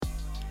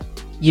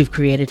You've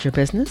created your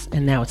business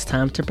and now it's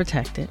time to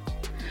protect it.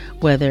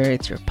 Whether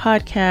it's your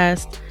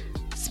podcast,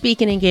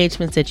 speaking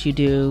engagements that you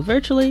do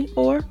virtually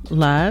or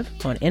live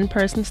on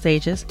in-person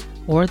stages,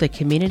 or the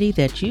community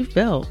that you've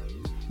built,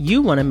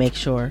 you want to make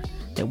sure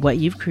that what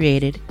you've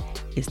created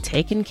is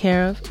taken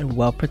care of and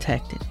well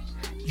protected.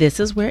 This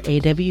is where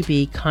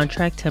AWB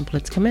contract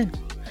templates come in.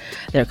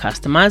 They're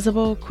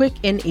customizable, quick,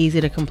 and easy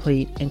to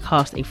complete, and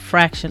cost a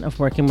fraction of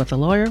working with a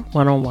lawyer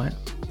one-on-one.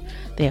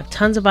 They have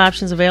tons of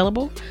options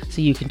available,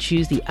 so you can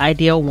choose the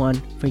ideal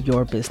one for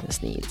your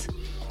business needs.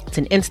 It's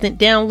an instant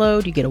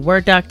download. You get a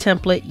Word doc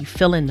template, you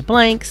fill in the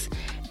blanks,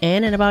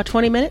 and in about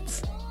 20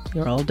 minutes,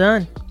 you're all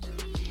done.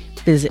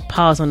 Visit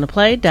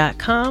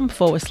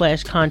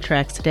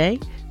pauseontheplay.com/contracts today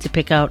to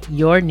pick out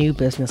your new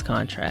business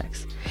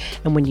contracts.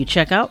 And when you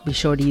check out, be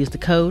sure to use the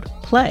code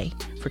PLAY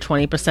for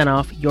 20%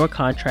 off your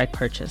contract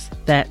purchase.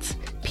 That's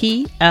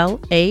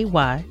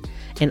PLAY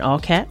in all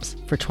caps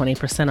for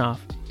 20%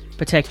 off.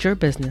 Protect your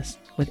business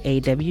with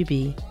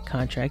AWB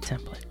contract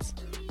templates.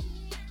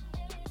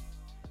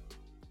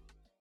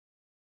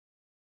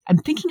 I'm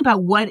thinking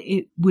about what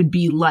it would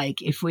be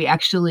like if we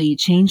actually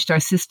changed our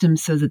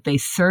systems so that they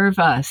serve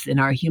us in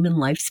our human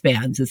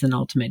lifespans as an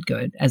ultimate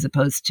good, as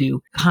opposed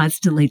to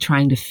constantly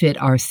trying to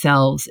fit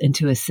ourselves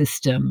into a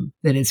system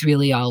that is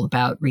really all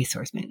about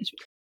resource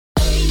management.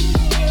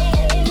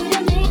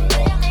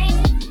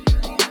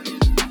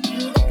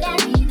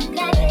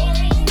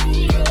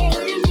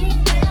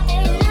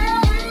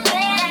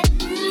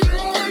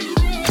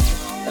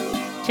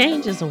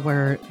 Change is a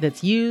word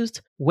that's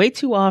used way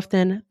too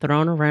often,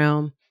 thrown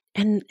around,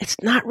 and it's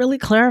not really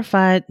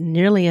clarified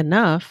nearly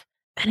enough.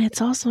 And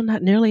it's also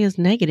not nearly as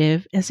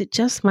negative as it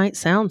just might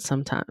sound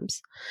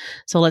sometimes.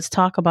 So let's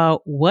talk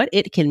about what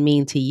it can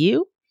mean to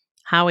you,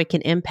 how it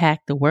can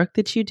impact the work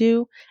that you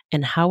do,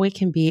 and how it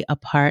can be a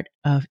part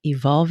of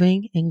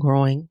evolving and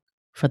growing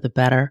for the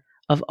better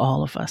of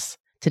all of us.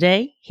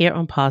 Today, here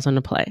on Pause on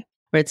the Play,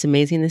 where it's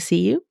amazing to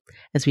see you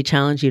as we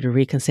challenge you to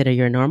reconsider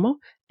your normal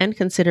and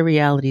consider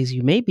realities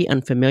you may be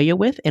unfamiliar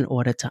with in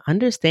order to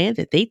understand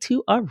that they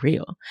too are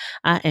real.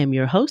 I am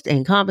your host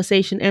and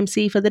conversation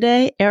MC for the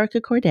day, Erica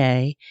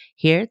Corday,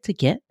 here to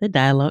get the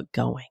dialogue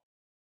going.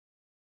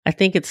 I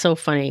think it's so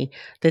funny.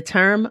 The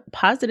term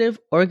positive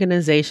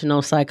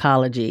organizational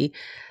psychology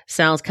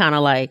sounds kind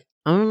of like,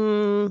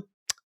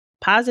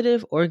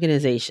 positive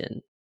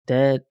organization.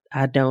 That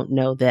I don't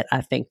know that I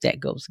think that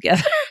goes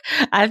together.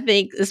 I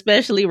think,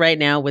 especially right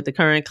now with the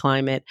current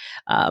climate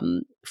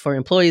for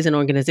employees and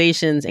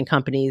organizations and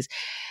companies,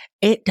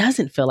 it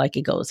doesn't feel like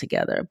it goes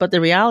together. But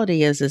the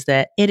reality is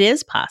that it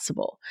is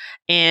possible.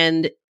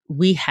 And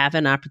we have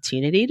an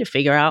opportunity to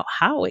figure out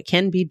how it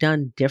can be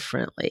done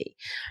differently.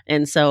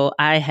 And so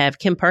I have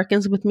Kim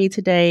Perkins with me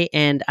today,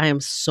 and I am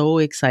so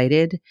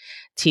excited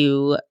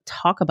to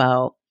talk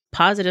about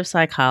positive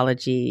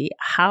psychology,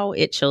 how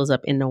it shows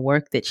up in the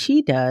work that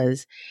she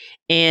does,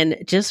 and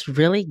just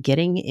really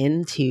getting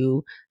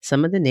into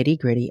some of the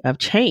nitty-gritty of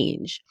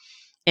change.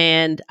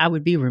 And I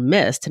would be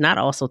remiss to not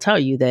also tell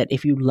you that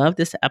if you love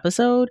this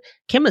episode,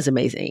 Kim is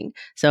amazing.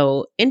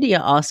 So India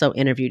also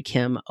interviewed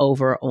Kim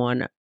over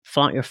on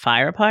Flaunt Your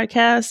Fire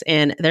podcast,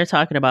 and they're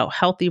talking about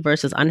healthy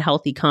versus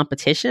unhealthy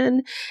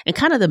competition and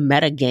kind of the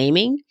meta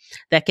gaming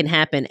that can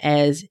happen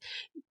as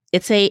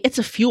it's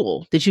a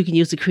fuel that you can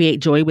use to create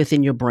joy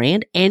within your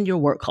brand and your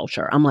work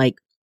culture. I'm like,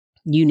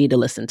 you need to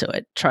listen to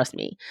it. Trust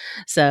me.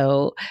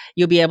 So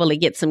you'll be able to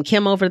get some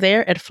Kim over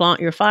there at Flaunt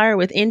Your Fire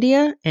with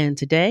India. And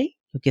today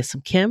you'll get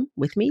some Kim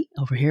with me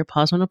over here at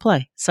Pause on the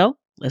Play. So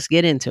let's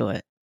get into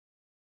it.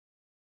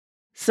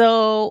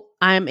 So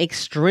I'm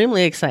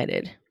extremely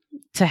excited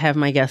to have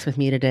my guest with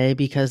me today,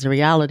 because the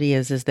reality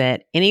is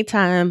that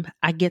anytime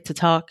I get to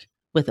talk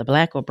with a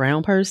Black or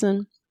brown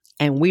person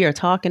and we are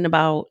talking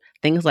about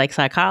things like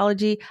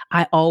psychology,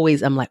 I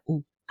always am like,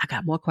 ooh, I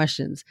got more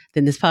questions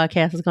than this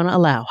podcast is going to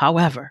allow.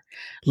 However,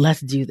 let's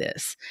do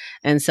this.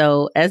 And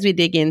so as we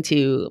dig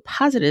into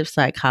positive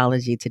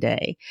psychology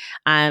today,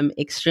 I'm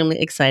extremely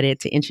excited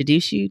to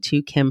introduce you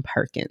to Kim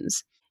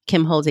Perkins.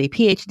 Kim holds a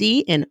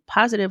PhD in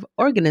positive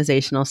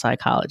organizational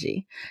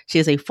psychology. She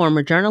is a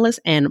former journalist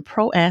and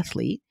pro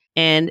athlete,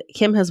 and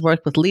Kim has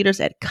worked with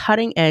leaders at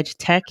cutting-edge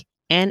tech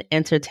and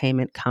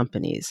entertainment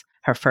companies.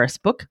 Her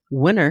first book,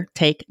 Winner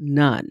Take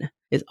None,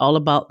 is all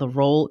about the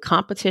role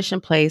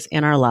competition plays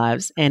in our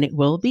lives, and it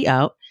will be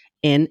out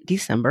in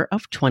December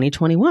of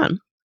 2021.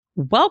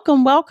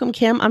 Welcome,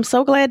 Kim. I'm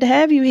so glad to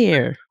have you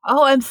here.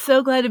 Oh, I'm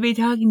so glad to be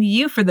talking to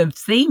you for the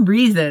same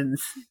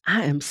reasons.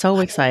 I am so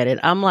excited.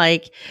 I'm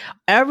like,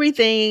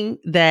 everything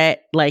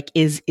that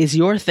is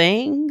your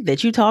thing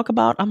that you talk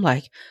about, I'm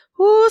like,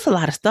 ooh, it's a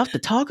lot of stuff to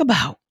talk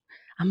about.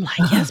 I'm like,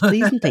 yes,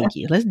 please and thank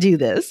you. Let's do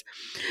this.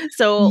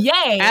 So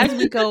yay. As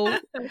we go,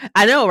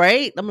 I know,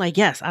 right? I'm like,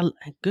 yes,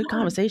 good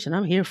conversation.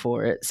 I'm here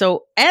for it.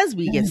 So as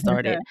we get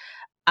started,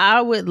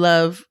 I would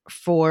love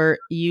for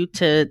you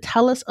to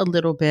tell us a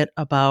little bit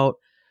about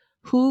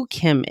who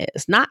Kim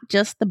is, not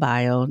just the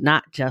bio,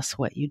 not just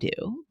what you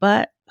do,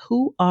 but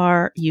who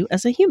are you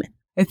as a human?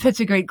 It's such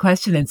a great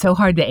question and so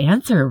hard to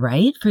answer,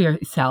 right? For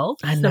yourself.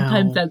 I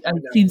Sometimes know.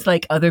 it seems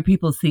like other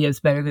people see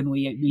us better than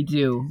we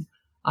do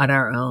on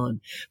our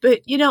own.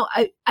 But,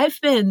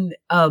 I've been,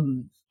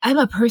 I'm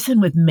a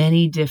person with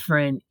many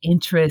different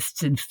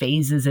interests and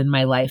phases in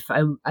my life.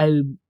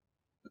 I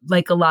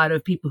like a lot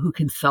of people who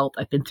consult,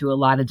 I've been through a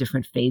lot of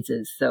different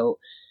phases. So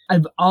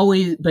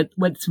but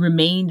what's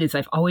remained is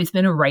I've always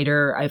been a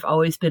writer. I've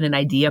always been an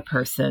idea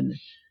person.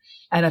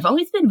 And I've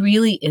always been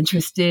really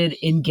interested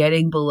in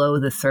getting below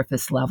the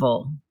surface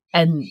level.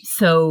 And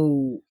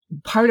so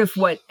part of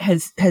what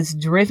has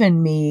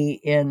driven me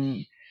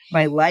in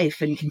my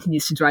life and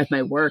continues to drive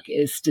my work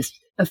is just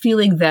a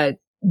feeling that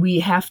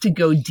we have to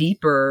go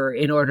deeper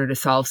in order to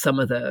solve some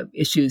of the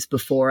issues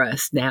before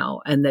us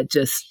now. And that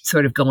just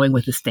sort of going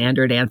with the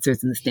standard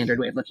answers and the standard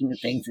way of looking at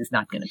things is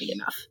not going to be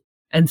enough.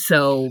 And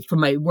so for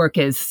my work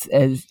as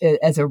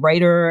a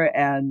writer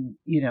and,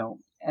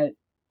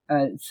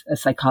 as a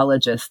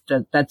psychologist,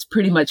 that's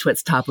pretty much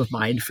what's top of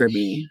mind for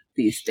me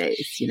these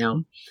days,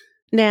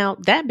 Now,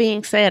 that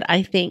being said,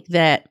 I think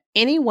that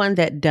anyone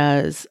that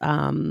does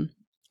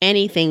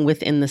anything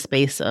within the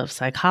space of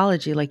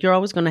psychology, like you're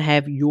always going to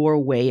have your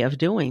way of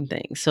doing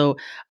things. So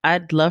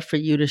I'd love for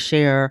you to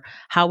share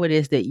how it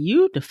is that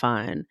you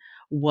define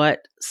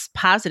what's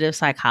positive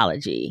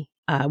psychology.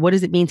 What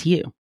does it mean to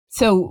you?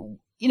 So,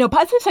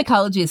 positive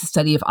psychology is a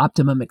study of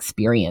optimum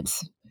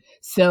experience.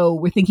 So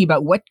we're thinking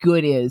about what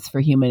good is for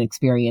human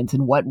experience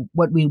and what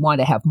we want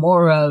to have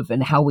more of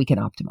and how we can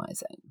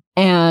optimize it.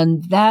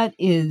 And that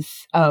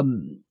is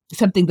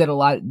something that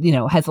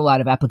has a lot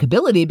of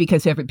applicability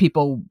because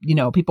people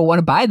want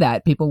to buy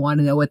that. People want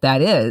to know what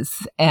that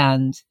is.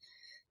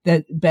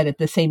 But at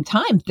the same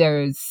time,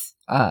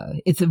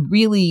 it's a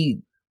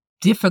really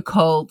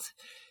difficult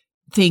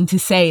thing to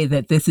say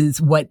that this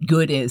is what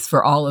good is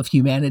for all of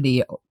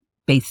humanity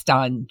based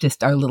on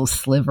just our little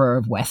sliver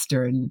of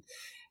Western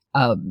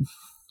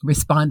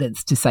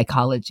respondents to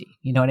psychology.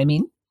 You know what I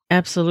mean?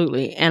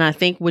 Absolutely. And I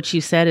think what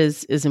you said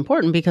is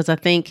important because I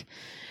think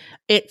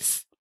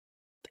it's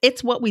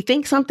what we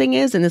think something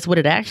is and it's what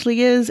it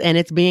actually is. And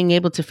it's being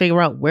able to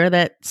figure out where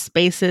that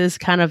space is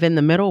kind of in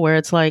the middle where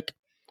it's like,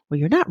 well,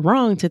 you're not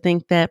wrong to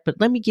think that, but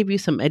let me give you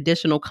some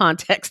additional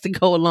context to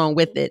go along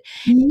with it.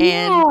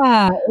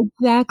 Yeah,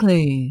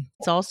 exactly.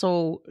 It's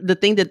also the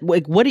thing that,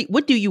 like, what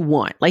do you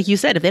want? Like you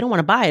said, if they don't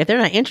want to buy it, if they're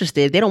not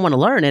interested, they don't want to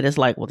learn it. It's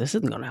like, well, this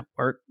isn't going to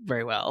work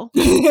very well.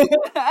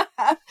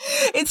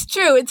 It's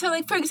true. And so,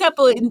 like, for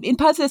example, in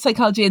positive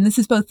psychology, and this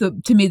is both,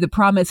 to me, the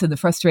promise and the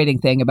frustrating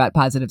thing about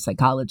positive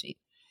psychology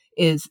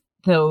is,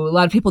 so a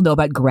lot of people know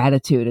about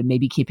gratitude and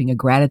maybe keeping a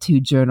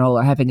gratitude journal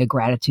or having a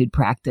gratitude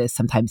practice.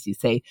 Sometimes you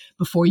say,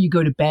 before you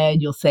go to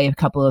bed, you'll say a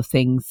couple of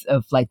things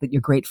of like that you're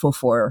grateful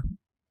for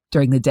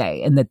during the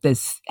day, and that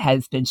this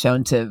has been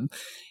shown to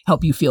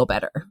help you feel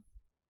better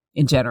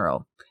in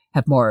general,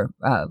 have more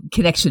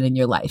connection in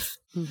your life.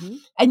 Mm-hmm.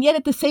 And yet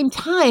at the same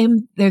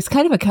time, there's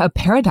kind of a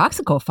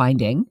paradoxical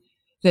finding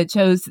that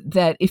shows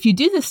that if you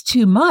do this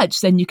too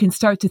much, then you can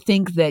start to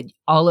think that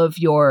all of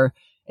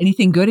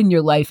anything good in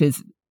your life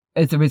is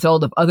as a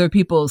result of other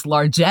people's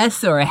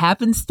largesse or a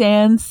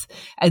happenstance,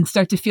 and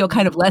start to feel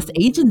kind of less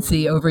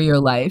agency over your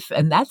life.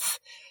 And that's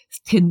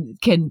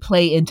can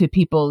play into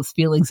people's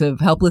feelings of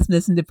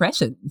helplessness and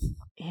depression.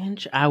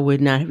 And I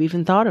would not have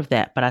even thought of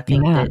that, but I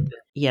think and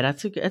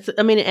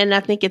I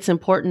think it's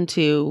important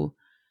to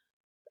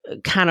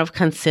kind of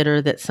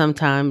consider that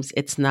sometimes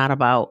it's not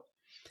about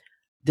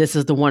this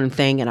is the one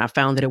thing and I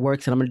found that it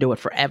works and I'm going to do it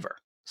forever.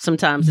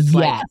 Sometimes it's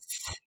like,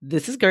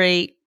 this is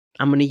great.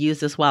 I'm going to use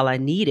this while I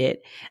need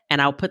it.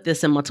 And I'll put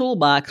this in my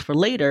toolbox for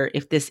later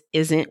if this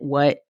isn't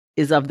what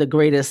is of the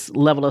greatest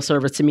level of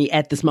service to me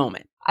at this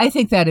moment. I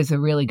think that is a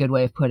really good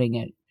way of putting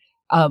it.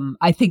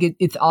 I think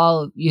it's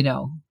all,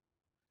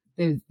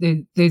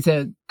 there's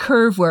a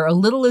curve where a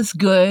little is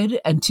good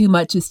and too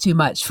much is too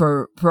much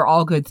for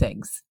all good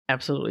things.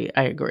 Absolutely.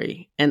 I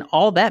agree. And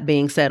all that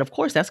being said, of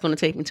course, that's going to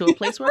take me to a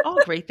place where all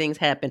great things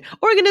happen.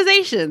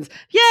 Organizations.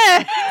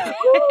 Yeah.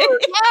 Ooh,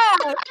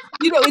 yeah.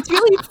 It's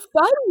really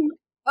funny.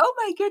 Oh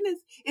my goodness.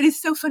 It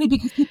is so funny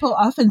because people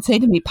often say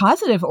to me,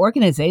 positive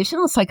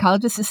organizational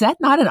psychologist, is that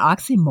not an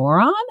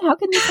oxymoron? How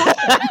can this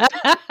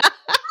happen?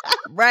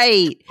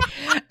 Right.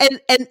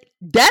 And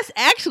that's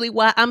actually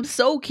why I'm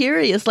so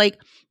curious, like,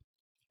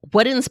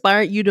 what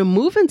inspired you to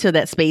move into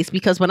that space?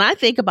 Because when I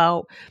think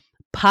about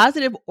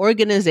positive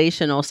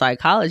organizational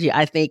psychology,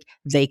 I think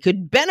they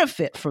could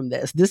benefit from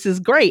this. This is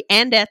great.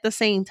 And at the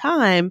same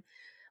time,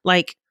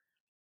 like,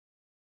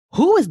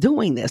 who is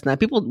doing this? Now,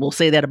 people will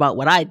say that about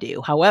what I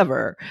do.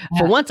 However,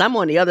 for once I'm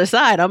on the other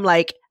side, I'm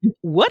like,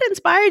 what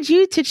inspired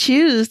you to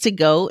choose to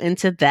go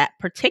into that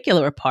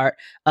particular part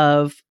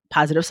of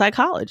positive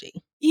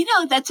psychology?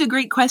 That's a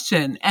great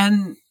question.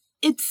 And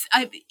it's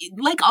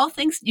like all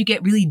things you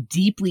get really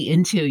deeply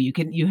into.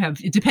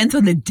 It depends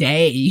on the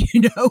day,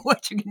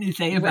 what you're going to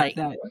say about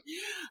that.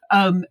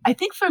 I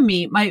think for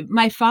me,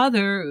 my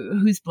father,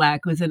 who's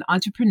Black, was an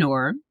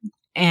entrepreneur,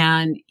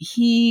 and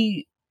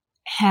he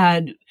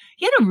had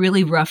a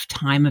really rough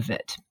time of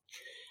it.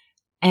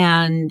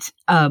 And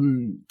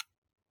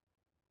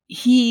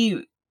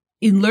he,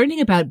 in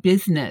learning about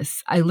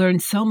business, I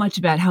learned so much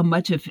about how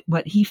much of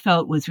what he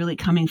felt was really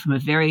coming from a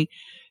very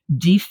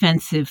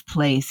defensive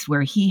place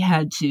where he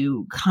had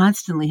to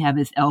constantly have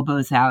his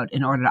elbows out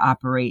in order to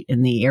operate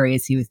in the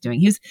areas he was doing.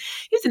 He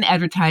was in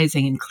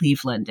advertising in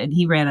Cleveland, and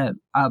he ran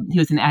he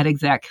was an ad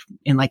exec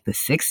in like the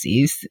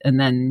 60s, and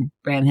then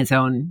ran his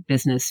own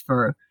business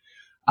for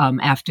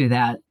after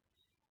that.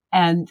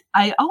 And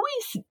I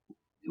always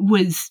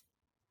was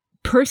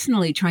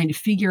personally trying to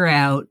figure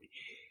out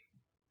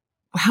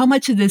how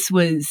much of this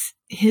was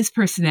his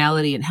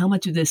personality and how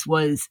much of this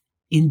was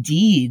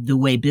indeed the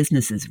way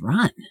businesses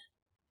run.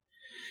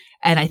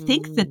 And I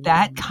think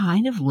that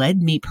kind of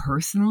led me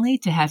personally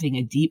to having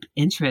a deep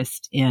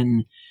interest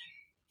in,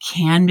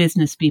 can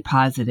business be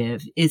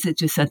positive? Is it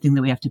just something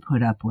that we have to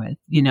put up with?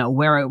 You know,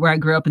 where I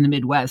grew up in the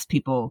Midwest,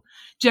 people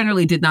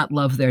generally did not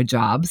love their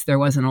jobs. There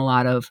wasn't a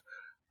lot of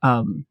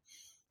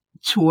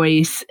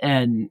choice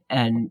and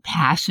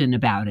passion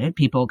about it.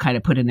 People kind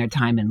of put in their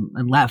time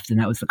and left, and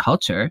that was the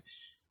culture.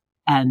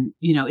 And,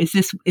 you know, is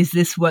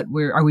this what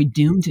are we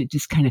doomed to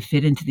just kind of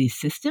fit into these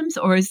systems?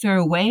 Or is there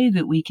a way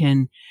that we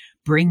can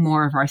bring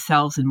more of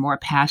ourselves and more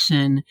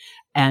passion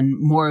and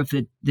more of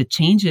the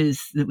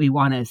changes that we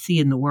want to see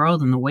in the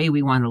world and the way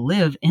we want to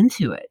live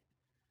into it?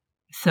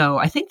 So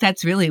I think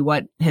that's really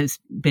what has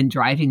been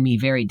driving me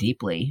very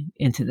deeply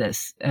into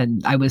this.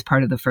 And I was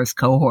part of the first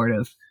cohort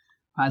of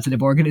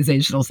positive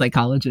organizational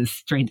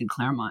psychologists trained in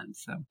Claremont.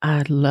 So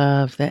I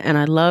love that. And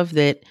I love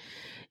that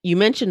you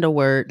mentioned a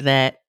word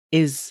that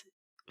is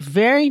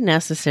very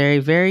necessary,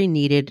 very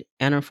needed,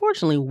 and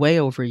unfortunately way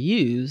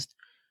overused,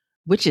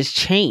 which is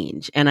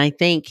change. And I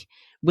think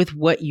with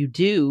what you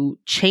do,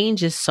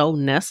 change is so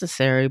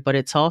necessary, but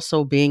it's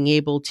also being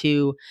able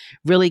to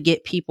really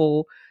get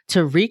people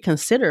to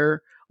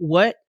reconsider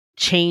what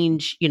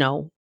change,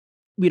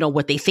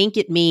 what they think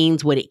it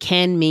means, what it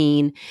can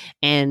mean,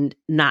 and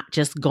not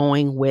just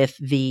going with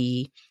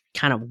the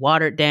kind of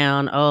watered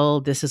down, oh,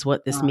 this is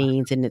what this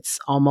means. And it's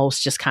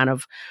almost just kind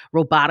of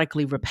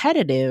robotically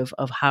repetitive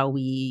of how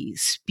we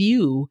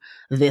spew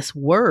this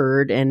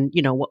word and,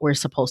 what we're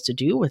supposed to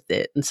do with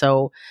it. And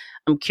so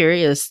I'm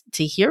curious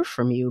to hear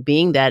from you,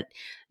 being that,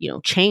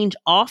 change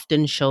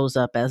often shows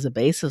up as a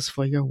basis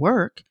for your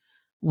work.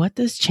 What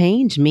does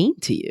change mean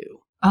to you?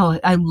 Oh,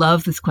 I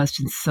love this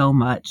question so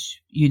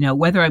much.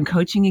 Whether I'm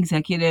coaching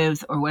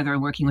executives or whether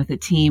I'm working with a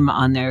team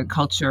on their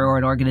culture or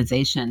an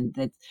organization,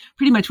 that's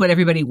pretty much what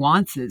everybody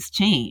wants is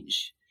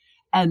change.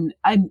 And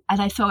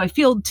so I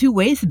feel two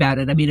ways about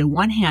it. I mean, on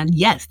one hand,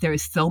 yes, there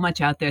is so much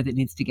out there that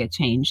needs to get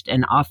changed.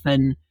 And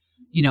often,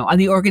 on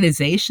the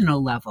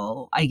organizational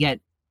level, I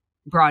get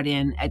brought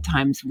in at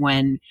times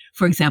when,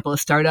 for example, a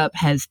startup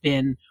has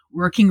been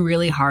working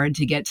really hard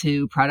to get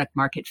to product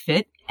market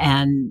fit,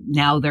 and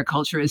now their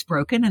culture is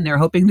broken and they're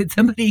hoping that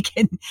somebody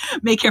can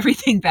make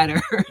everything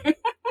better.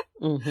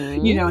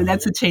 And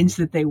that's a change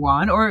that they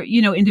want. Or,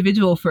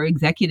 individual for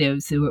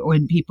executives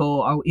when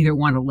people either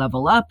want to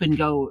level up and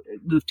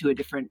move to a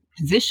different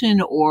position,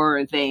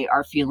 or they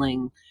are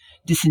feeling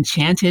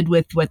disenchanted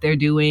with what they're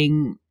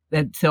doing.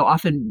 That so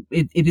often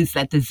it is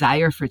that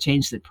desire for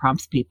change that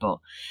prompts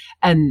people.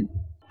 And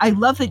I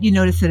love that you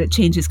notice that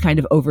change is kind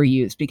of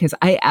overused, because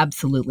I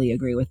absolutely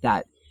agree with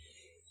that.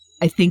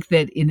 I think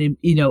that in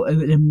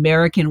an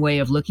American way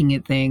of looking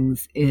at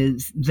things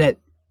is that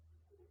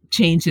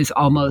change is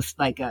almost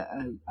like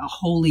a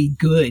holy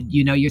good.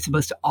 You're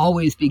supposed to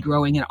always be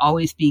growing and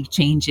always be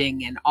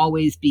changing and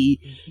always be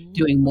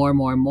doing more and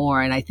more and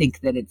more. And I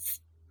think that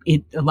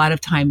a lot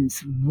of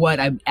times what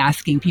I'm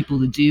asking people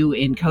to do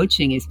in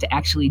coaching is to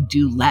actually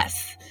do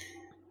less,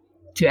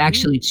 to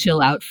actually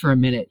chill out for a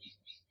minute.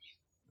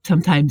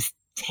 Sometimes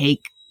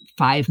take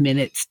 5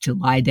 minutes to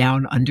lie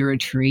down under a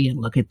tree and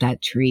look at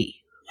that tree.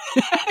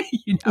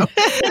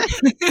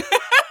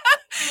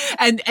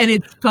 And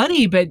it's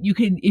funny, but you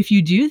can, if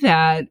you do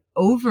that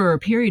over a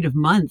period of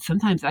months,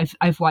 sometimes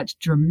I've watched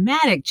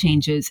dramatic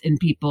changes in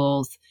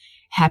people's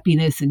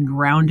happiness and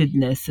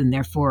groundedness, and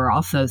therefore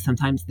also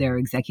sometimes their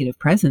executive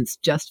presence,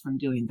 just from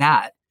doing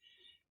that,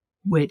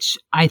 which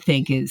I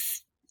think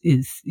is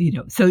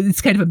so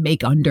it's kind of a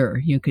make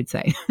under, you could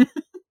say.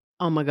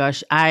 Oh my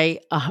gosh, I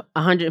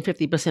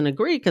 150%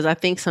 agree, because I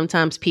think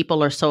sometimes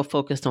people are so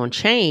focused on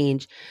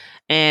change,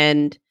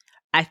 and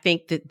I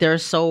think that they're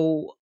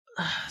so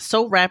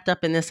wrapped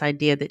up in this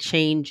idea that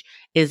change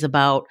is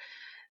about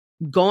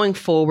going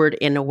forward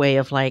in a way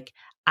of like,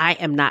 I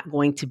am not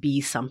going to be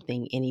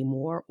something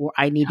anymore, or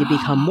I need to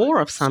become more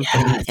of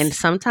something. Yes. And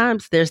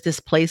sometimes there's this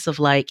place of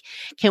like,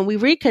 can we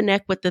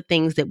reconnect with the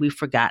things that we've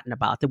forgotten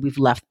about, that we've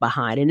left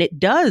behind? And it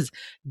does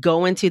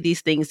go into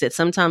these things that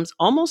sometimes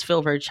almost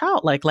feel very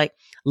childlike, like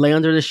lay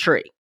under this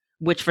tree,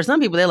 which for some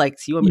people, they're like,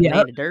 so you want me to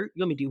lay in the dirt?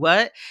 You want me to do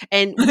what?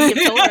 And we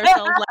have told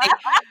ourselves like,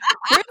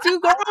 we're too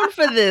grown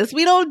for this.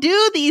 We don't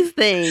do these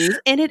things.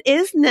 And it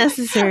is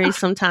necessary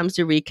sometimes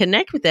to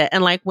reconnect with that.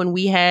 And like when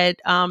we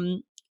had,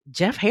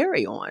 Jeff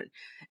Harry on,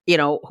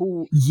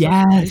 who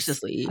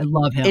graciously I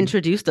love him,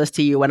 introduced us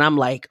to you. And I'm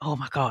like, oh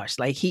my gosh,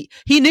 like he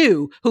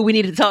knew who we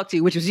needed to talk to,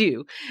 which was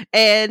you.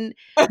 And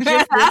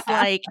just this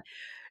like,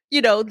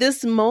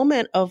 this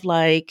moment of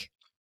like,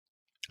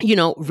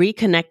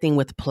 reconnecting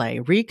with play,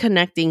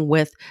 reconnecting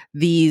with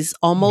these Yeah.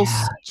 almost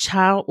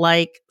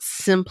childlike,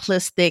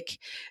 simplistic,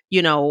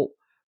 you know,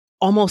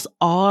 almost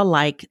all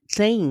like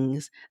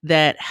things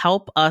that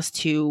help us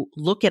to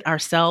look at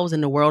ourselves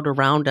and the world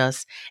around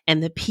us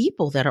and the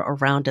people that are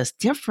around us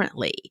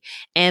differently.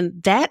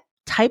 And that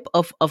type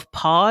of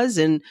pause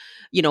and,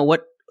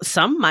 what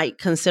some might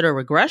consider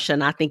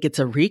regression, I think it's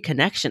a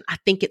reconnection. I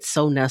think it's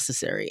so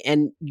necessary.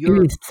 And It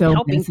you're is so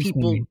helping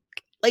people necessary.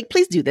 like,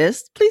 please do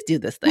this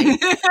thing.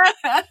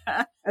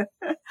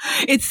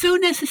 It's so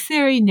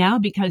necessary now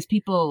because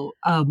people,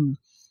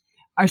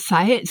 our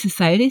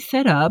society is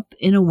set up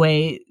in a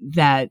way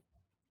that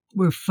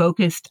we're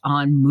focused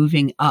on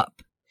moving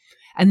up.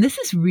 And this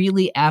is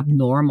really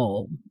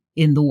abnormal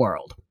in the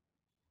world,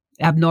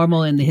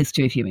 abnormal in the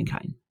history of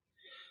humankind.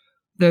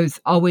 There's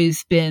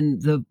always been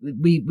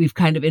we've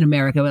kind of in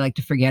America, we like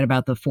to forget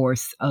about the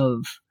force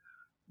of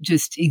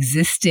just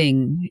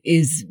existing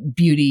is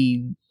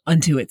beauty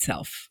unto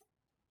itself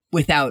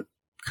without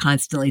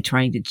constantly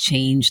trying to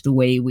change the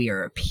way we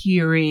are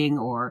appearing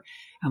or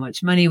how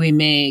much money we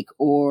make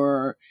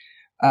or,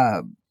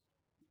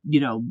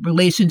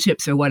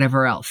 relationships or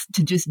whatever else.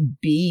 To just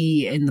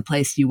be in the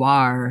place you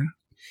are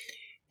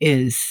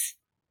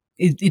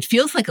it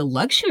feels like a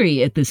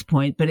luxury at this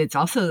point, but it's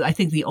also, I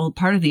think,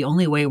 part of the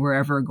only way we're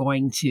ever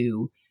going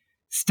to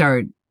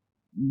start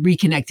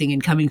reconnecting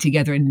and coming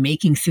together and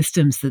making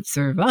systems that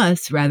serve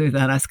us rather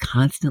than us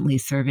constantly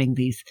serving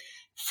these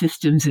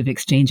systems of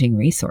exchanging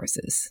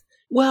resources.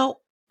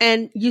 Well,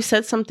 and you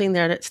said something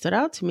there that stood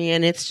out to me,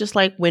 and it's just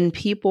like when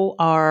people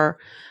are,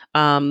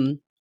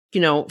 from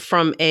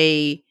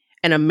an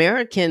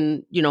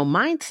American,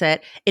 mindset,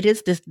 it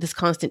is this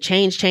constant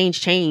change,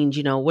 change,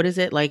 change. What is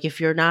it like? If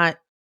you're not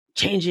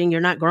changing, you're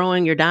not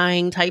growing, you're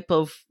dying type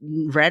of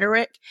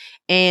rhetoric.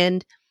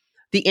 And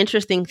the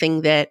interesting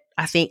thing that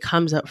I think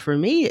comes up for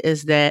me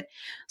is that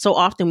so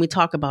often we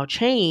talk about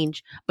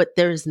change, but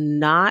there's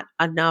not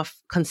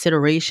enough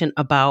consideration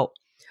about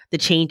the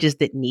changes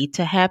that need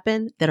to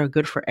happen that are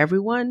good for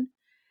everyone.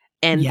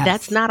 And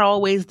that's Yes. not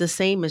always the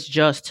same as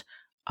just,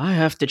 I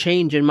have to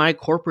change in my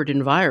corporate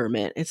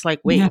environment. It's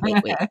like, wait.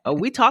 Are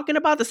we talking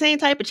about the same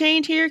type of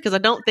change here? Because I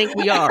don't think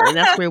we are. And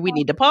that's where we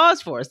need to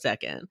pause for a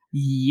second.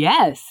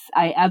 Yes,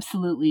 I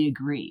absolutely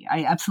agree.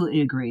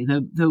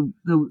 The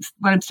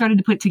what I'm starting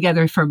to put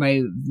together for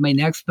my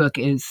next book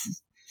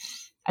is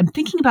I'm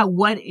thinking about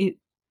what it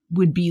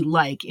would be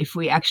like if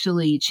we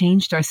actually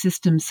changed our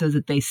systems so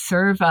that they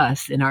serve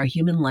us in our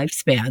human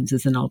lifespans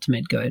as an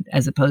ultimate good,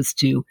 as opposed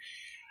to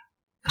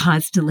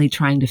constantly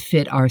trying to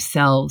fit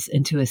ourselves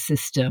into a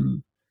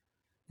system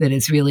that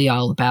is really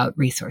all about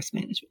resource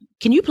management.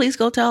 Can you please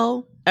go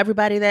tell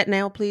everybody that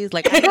now, please?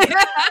 Like, I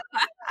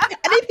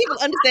need people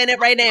to understand it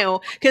right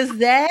now, because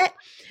that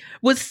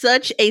was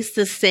such a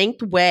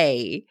succinct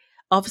way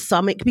of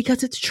summing,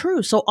 because it's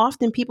true. So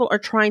often people are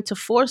trying to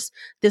force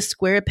this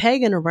square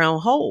peg in a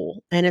round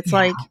hole. And it's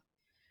like,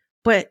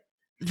 but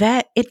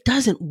that it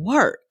doesn't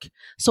work.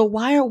 So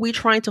why are we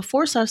trying to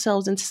force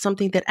ourselves into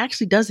something that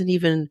actually doesn't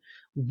even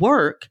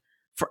work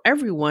for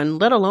everyone,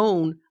 let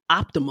alone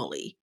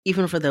optimally,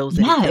 even for those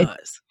that it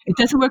does? It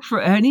doesn't work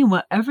for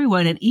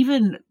everyone. And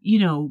even,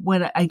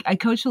 when I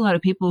coach a lot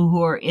of people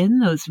who are in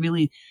those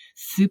really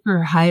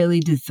super highly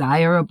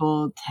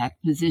desirable tech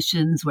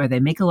positions where they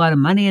make a lot of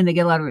money and they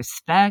get a lot of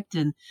respect.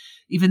 And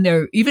even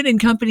in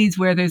companies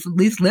where there's at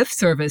least lift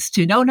service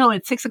to, no,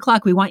 at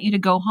 6:00, we want you to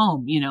go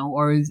home,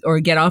 or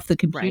get off the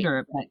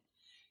computer. Right.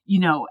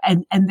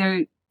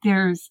 But,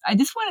 there's, I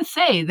just want to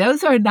say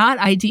those are not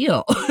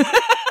ideal.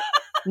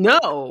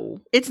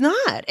 No, it's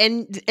not.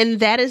 And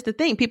that is the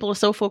thing. People are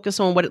so focused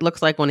on what it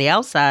looks like on the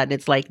outside. And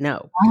it's like,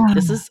 no,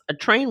 this is a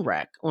train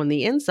wreck on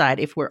the inside,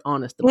 if we're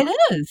honest about it.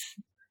 It is.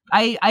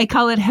 I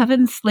call it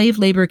heaven's slave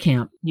labor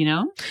camp,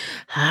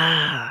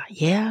 Ah,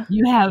 yeah.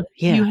 You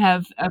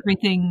have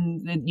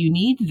everything that you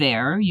need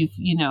there.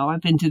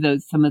 I've been to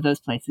some of those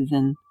places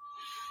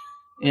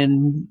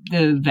in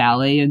the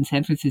Valley in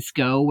San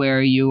Francisco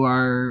where you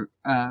are,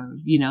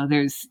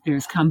 there's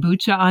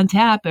kombucha on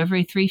tap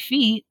every 3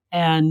 feet,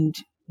 and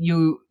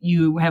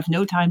you have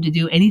no time to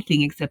do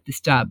anything except this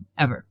job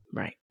ever.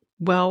 Right.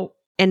 Well,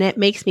 and that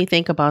makes me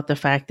think about the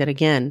fact that,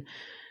 again,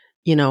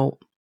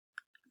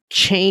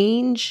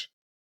 change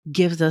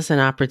gives us an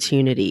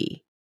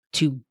opportunity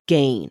to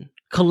gain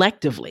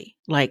collectively,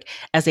 like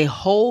as a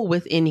whole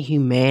within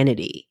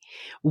humanity.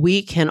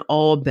 We can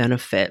all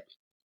benefit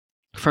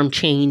from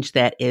change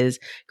that is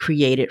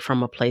created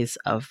from a place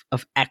of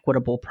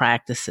equitable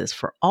practices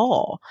for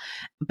all.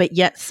 But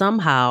yet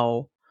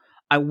somehow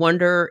I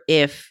wonder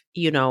if,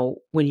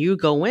 when you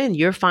go in,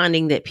 you're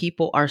finding that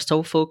people are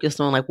so focused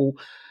on like, well,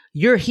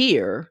 you're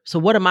here, so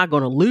what am I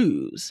going to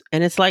lose?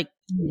 And it's like,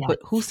 yes. But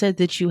who said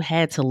that you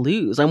had to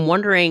lose? I'm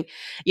wondering,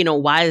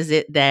 why is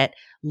it that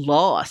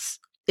loss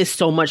is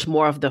so much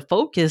more of the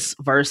focus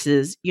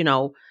versus,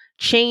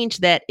 change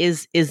that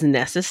is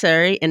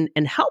necessary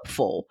and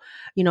helpful?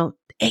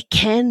 It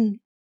can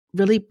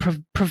really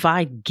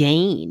provide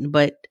gain,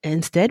 but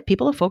instead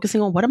people are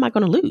focusing on what am I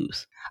going to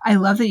lose? I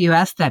love that you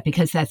asked that,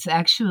 because that's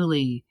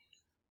actually,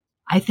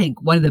 I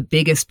think, one of the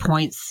biggest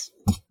points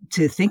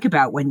to think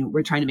about when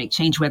we're trying to make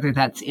change, whether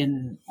that's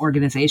in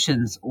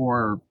organizations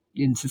or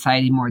in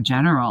society more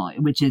general,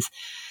 which is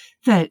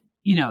that,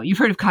 you've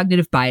heard of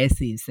cognitive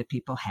biases that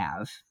people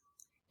have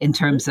in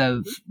terms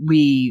of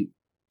we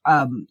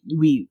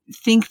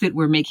think that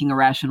we're making a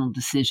rational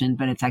decision,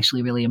 but it's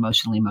actually really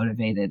emotionally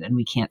motivated and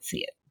we can't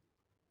see it.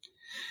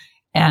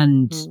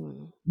 And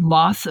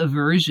loss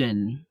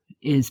aversion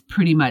is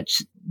pretty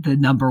much the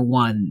number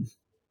one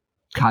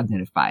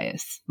cognitive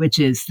bias, which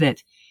is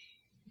that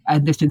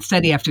there's been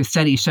study after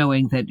study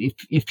showing that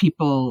if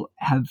people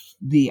have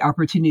the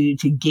opportunity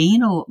to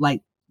gain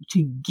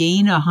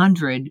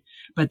 100,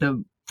 but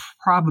the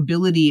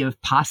probability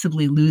of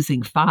possibly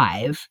losing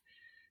 5,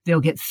 they'll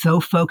get so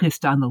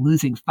focused on the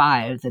losing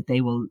 5 that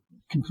they will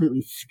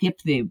completely skip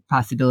the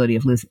possibility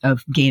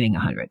of gaining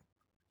 100.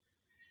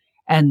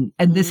 And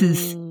this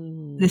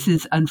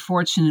is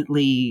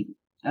unfortunately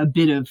a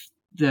bit of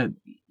the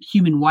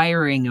human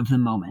wiring of the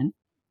moment,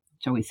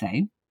 shall we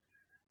say.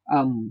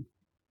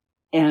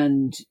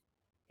 And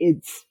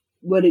it's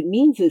what it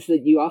means is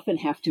that you often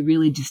have to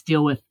really just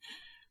deal with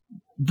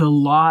the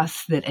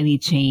loss that any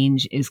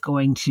change is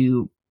going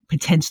to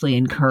potentially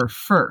incur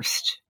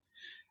first,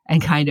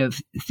 and kind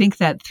of think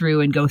that through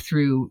and go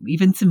through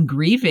even some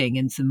grieving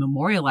and some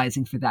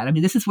memorializing for that. I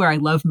mean, this is where I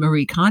love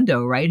Marie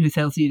Kondo, right? Who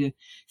tells you to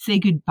say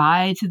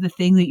goodbye to the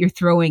thing that you're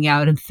throwing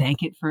out and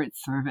thank it for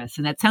its service.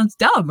 And that sounds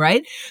dumb,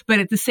 right? But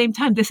at the same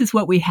time, this is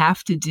what we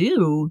have to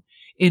do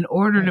in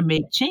order to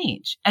make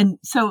change. And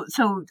so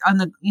on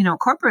the,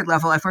 corporate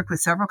level, I've worked with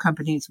several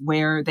companies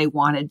where they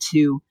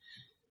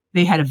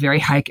had a very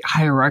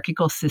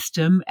hierarchical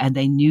system, and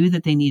they knew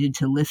that they needed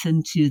to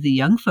listen to the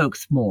young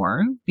folks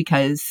more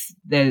because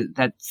there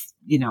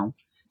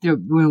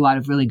were a lot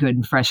of really good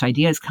and fresh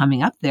ideas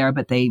coming up there,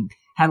 but they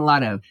had a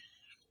lot of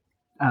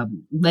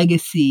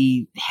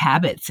legacy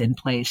habits in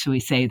place, shall we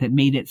say, that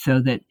made it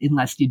so that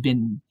unless you'd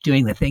been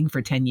doing the thing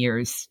for 10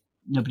 years,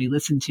 nobody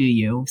listened to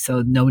you,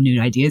 so no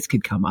new ideas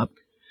could come up.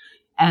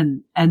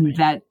 And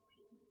that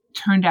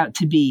turned out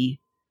to be,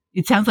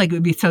 it sounds like it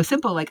would be so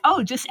simple, like,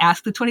 oh, just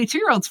ask the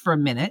 22-year-olds for a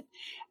minute.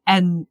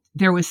 And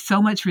there was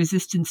so much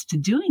resistance to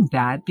doing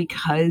that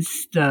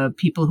because the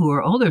people who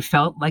were older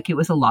felt like it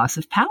was a loss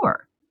of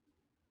power.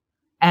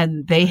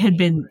 And they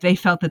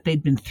felt that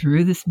they'd been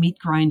through this meat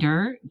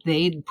grinder.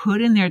 They'd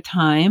put in their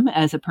time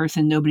as a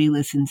person nobody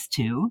listens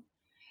to.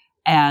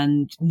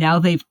 And now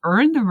they've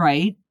earned the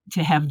right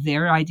to have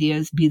their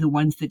ideas be the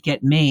ones that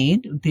get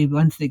made, the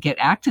ones that get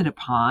acted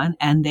upon.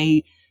 And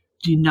they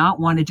do not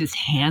want to just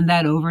hand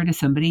that over to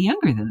somebody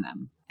younger than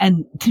them.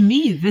 And to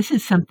me, this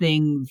is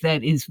something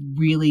that is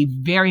really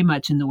very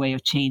much in the way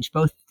of change,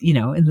 both,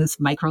 in this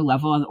micro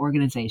level in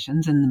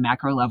organizations and the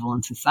macro level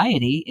in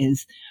society,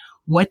 is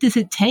what does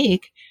it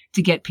take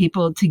to get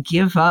people to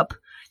give up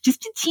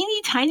just a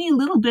teeny tiny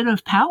little bit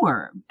of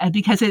power?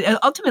 Because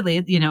ultimately,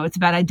 it's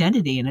about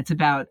identity, and it's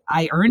about,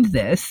 I earned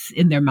this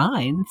in their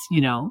minds,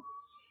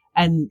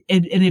 And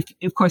if,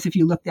 of course, if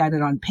you looked at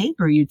it on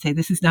paper, you'd say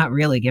this is not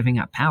really giving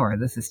up power.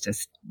 This is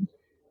just,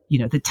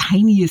 the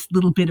tiniest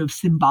little bit of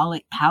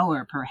symbolic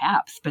power,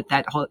 perhaps, but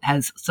that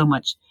has so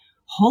much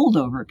hold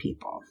over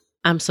people.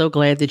 I'm so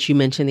glad that you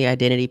mentioned the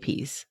identity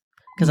piece,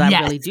 because I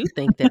really do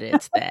think that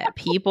it's that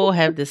people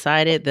have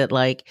decided that,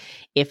 like,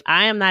 if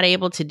I am not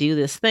able to do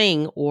this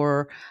thing,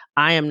 or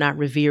I am not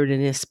revered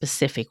in a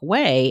specific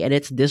way, and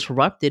it's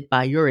disrupted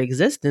by your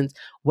existence,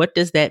 what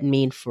does that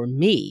mean for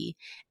me?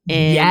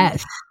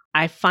 And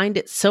I find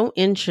it so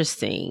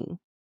interesting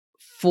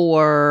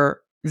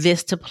for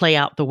this to play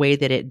out the way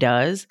that it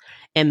does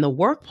in the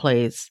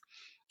workplace,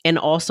 and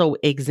also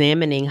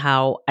examining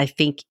how I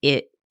think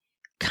it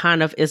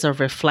kind of is a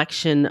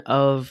reflection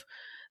of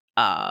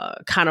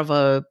kind of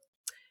a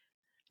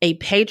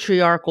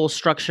patriarchal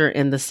structure,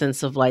 in the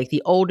sense of, like,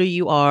 the older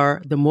you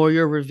are, the more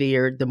you're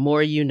revered, the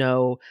more you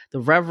know, the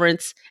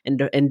reverence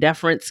and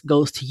deference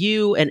goes to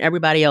you, and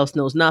everybody else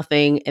knows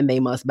nothing, and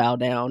they must bow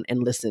down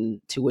and listen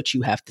to what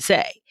you have to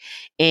say.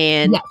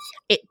 And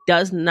it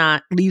does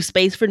not leave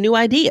space for new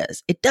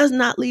ideas. It does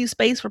not leave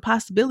space for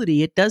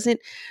possibility. It doesn't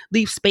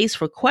leave space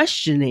for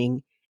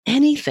questioning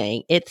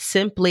anything. It's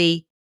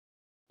simply,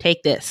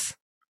 take this.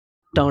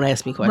 Don't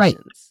ask me questions.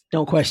 Right.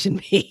 Don't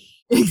question me.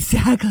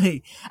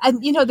 Exactly.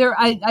 And,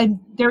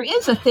 there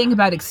is a thing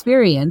about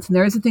experience, and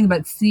there is a thing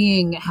about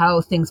seeing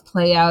how things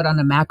play out on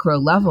a macro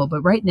level.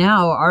 But right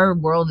now, our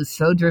world is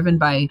so driven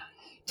by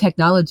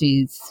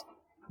technologies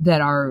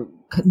that are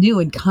new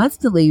and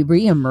constantly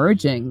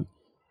reemerging.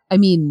 I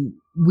mean,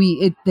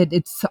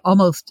 it's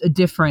almost a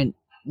different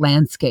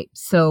landscape.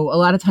 So a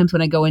lot of times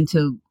when I go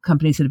into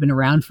companies that have been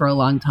around for a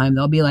long time,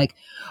 they'll be like,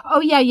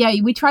 oh, yeah,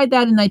 we tried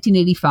that in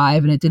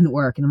 1985 and it didn't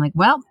work. And I'm like,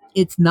 well,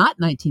 it's not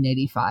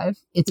 1985.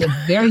 It's a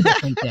very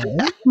different day.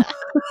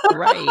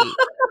 Right.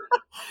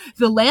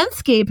 The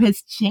landscape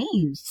has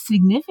changed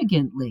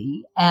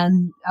significantly.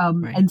 And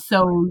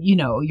so,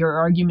 your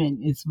argument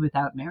is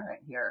without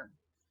merit here.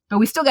 but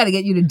we still got to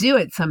get you to do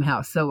it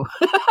somehow. So,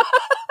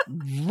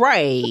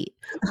 right,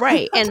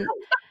 right. And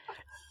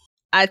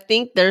I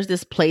think there's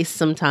this place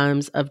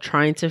sometimes of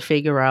trying to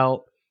figure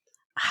out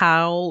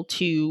how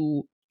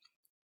to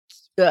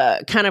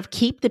kind of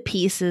keep the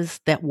pieces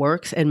that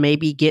works and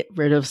maybe get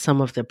rid of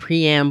some of the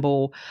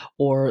preamble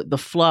or the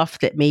fluff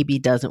that maybe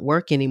doesn't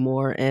work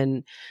anymore.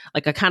 And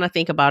like I kind of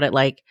think about it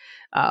like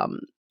I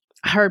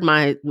heard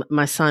my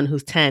son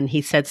who's 10,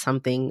 he said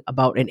something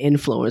about an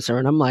influencer,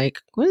 and I'm like,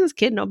 what does this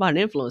kid know about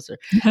an influencer?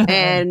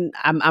 And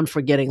I'm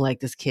forgetting like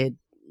this kid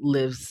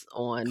lives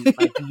on like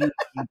YouTube.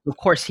 Of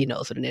course he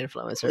knows what an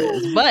influencer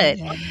is. But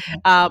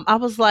I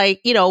was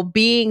like,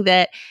 being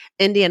that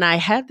Indy and I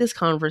had this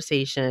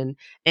conversation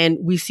and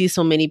we see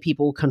so many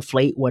people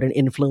conflate what an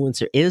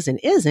influencer is and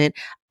isn't,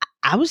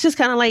 I was just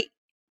kind of like,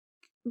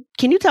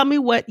 can you tell me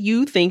what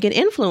you think an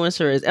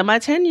influencer is? And my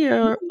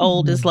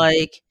 10-year-old is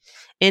like,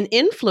 an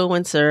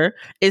influencer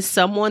is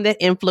someone that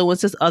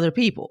influences other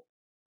people.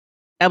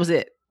 That was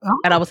it.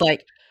 And I was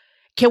like,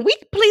 can we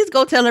please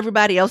go tell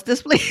everybody else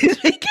this, please?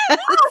 Because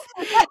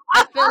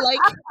I feel like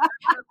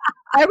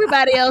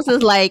everybody else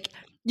is like,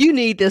 you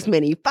need this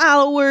many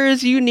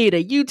followers. You need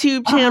a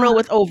YouTube channel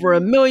with over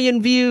 1 million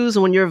views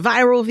on your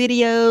viral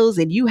videos.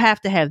 And you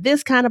have to have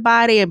this kind of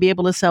body and be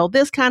able to sell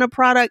this kind of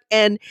product.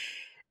 And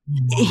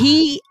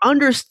he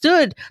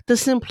understood the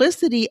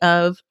simplicity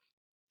of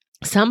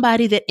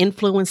somebody that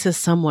influences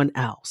someone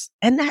else.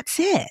 And that's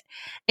it.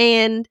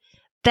 And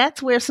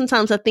that's where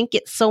sometimes I think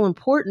it's so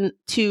important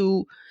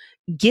to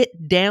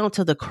get down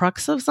to the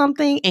crux of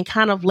something and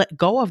kind of let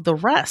go of the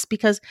rest.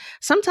 Because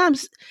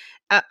sometimes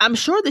I'm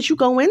sure that you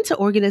go into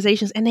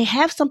organizations and they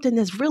have something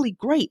that's really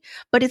great,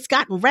 but it's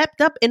gotten wrapped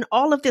up in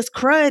all of this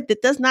crud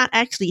that does not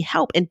actually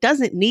help and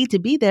doesn't need to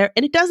be there.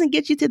 And it doesn't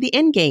get you to the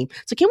end game.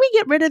 So can we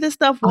get rid of this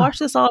stuff, wash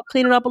this off,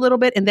 clean it up a little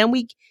bit, and then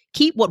we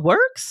keep what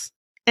works?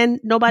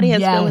 And nobody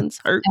has feelings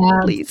hurt,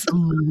 please.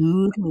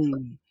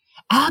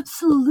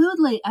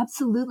 Absolutely.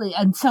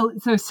 And so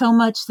there's so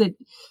much that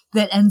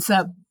ends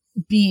up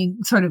being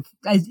sort of,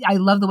 I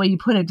love the way you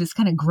put it, just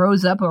kind of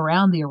grows up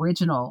around the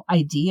original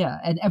idea.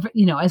 And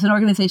as an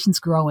organization's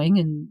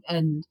growing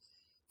and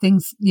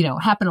things,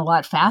 happen a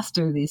lot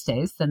faster these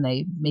days than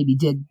they maybe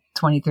did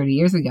 20, 30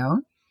 years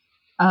ago.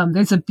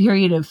 There's a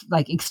period of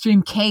like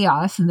extreme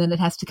chaos, and then it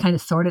has to kind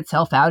of sort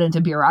itself out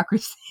into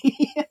bureaucracy.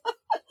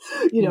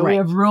 Right. We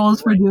have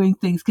rules for doing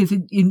things because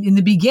in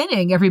the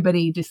beginning,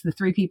 everybody, just the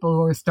 3 people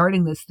who are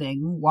starting this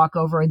thing, walk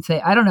over and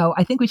say, I don't know,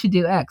 I think we should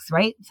do X,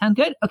 right? Sound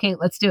good? Okay,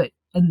 let's do it.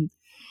 And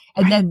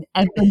then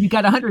you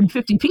got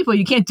 150 people,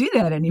 you can't do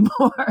that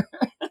anymore.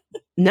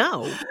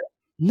 No.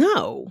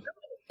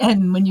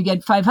 And when you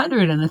get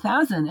 500 and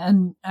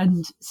 1,000,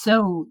 and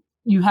so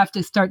you have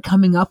to start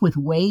coming up with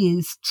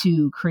ways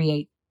to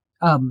create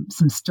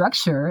some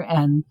structure,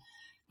 and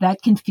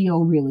that can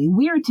feel really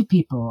weird to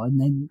people.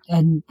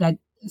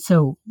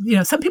 So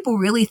some people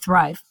really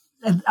thrive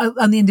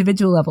on the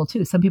individual level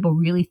too. Some people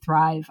really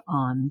thrive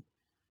on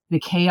the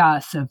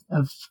chaos of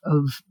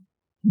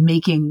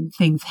making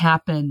things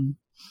happen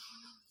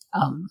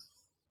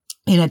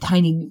in a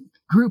tiny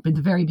group at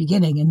the very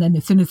beginning, and then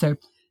as soon as there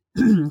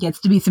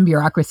gets to be some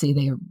bureaucracy,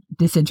 they are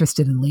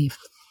disinterested and leave.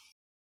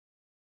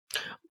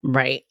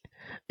 Right.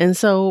 And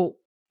so,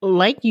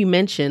 like you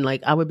mentioned,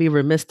 like I would be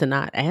remiss to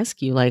not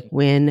ask you, like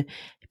when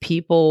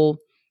people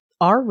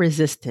are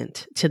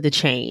resistant to the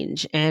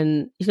change,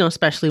 and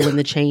especially when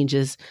the change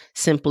is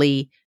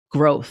simply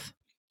growth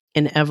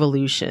and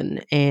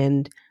evolution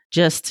and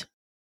just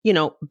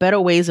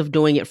better ways of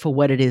doing it for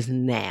what it is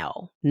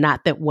now.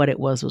 Not that what it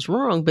was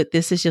wrong, but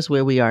this is just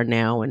where we are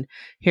now, and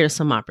here's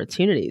some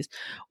opportunities.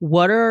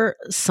 What are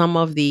some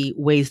of the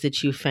ways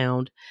that you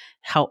found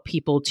help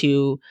people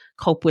to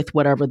cope with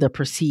whatever the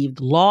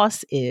perceived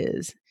loss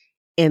is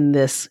in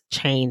this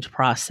change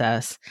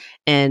process,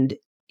 and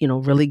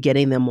really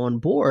getting them on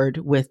board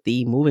with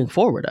the moving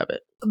forward of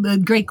it? The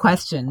great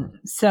question.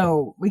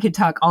 So we could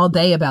talk all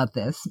day about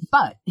this,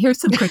 but here's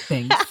some quick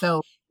things.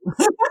 So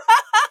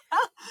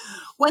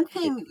one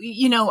thing,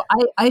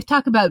 I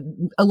talk about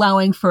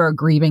allowing for a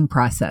grieving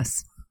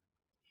process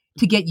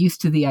to get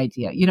used to the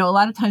idea. A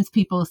lot of times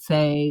people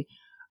say,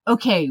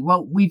 okay,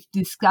 well, we've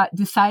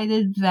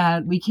decided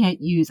that we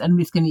can't use,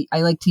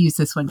 I like to use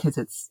this one because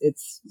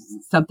it's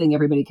something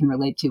everybody can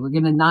relate to. We're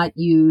going to not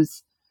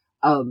use,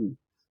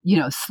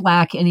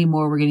 Slack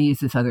anymore. We're going to use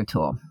this other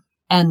tool.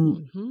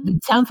 And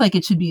it sounds like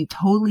it should be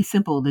totally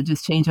simple to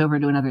just change over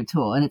to another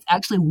tool. And it's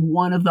actually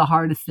one of the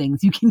hardest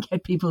things you can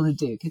get people to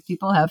do, because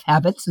people have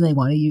habits and they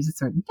want to use a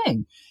certain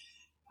thing.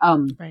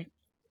 Right.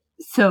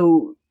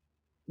 So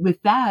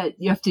with that,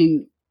 you have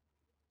to,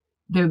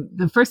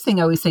 the first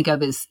thing I always think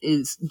of is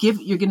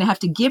you're going to have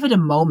to give it a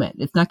moment.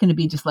 It's not going to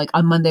be just like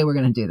on Monday, we're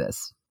going to do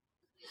this.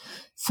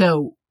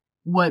 So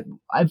what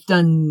I've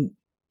done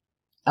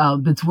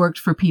that's worked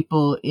for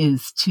people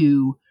is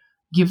to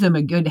give them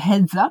a good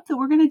heads up that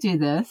we're going to do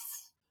this.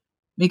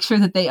 Make sure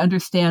that they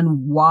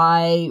understand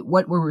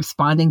what we're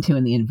responding to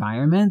in the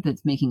environment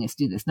that's making us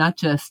do this. Not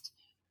just,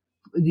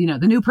 the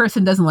new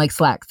person doesn't like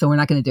Slack, so we're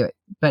not going to do it.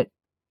 But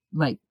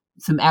like,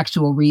 some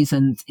actual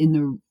reasons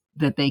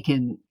that they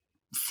can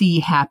see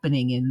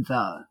happening in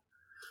the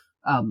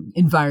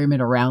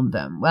environment around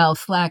them. Well,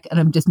 Slack, and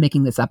I'm just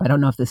making this up. I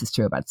don't know if this is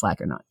true about Slack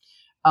or not.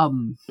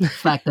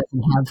 Slack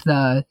doesn't have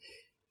the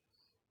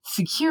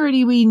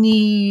security we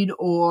need,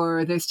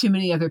 or there's too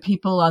many other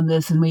people on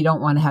this and we don't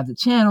want to have the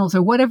channels,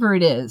 or whatever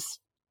it is,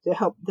 to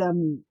help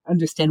them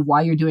understand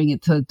why you're doing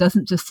it, so it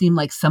doesn't just seem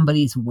like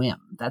somebody's whim.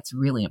 That's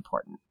really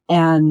important.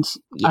 And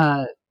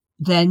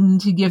then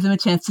to give them a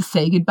chance to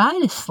say goodbye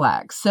to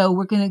Slack. So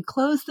we're going to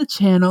close the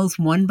channels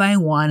one by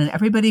one, and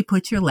everybody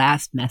put your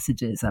last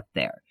messages up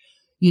there.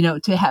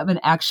 To have an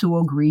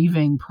actual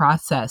grieving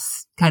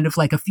process, kind of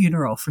like a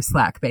funeral for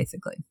Slack,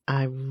 basically.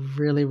 I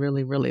really,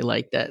 really, really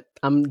like that.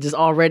 I'm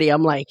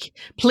like,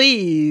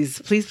 please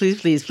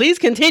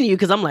continue.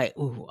 Cause I'm like,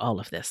 ooh,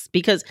 all of this,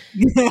 because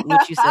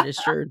what you said is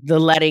true. The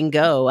letting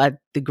go,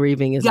 the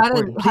grieving is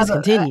important. Please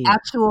continue.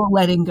 Actual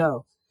letting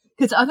go.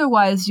 Because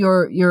otherwise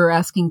you're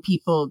asking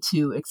people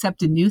to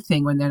accept a new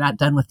thing when they're not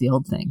done with the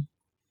old thing.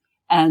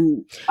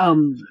 And,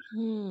 and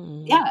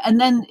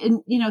then,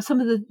 some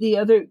of the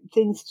other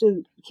things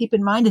to keep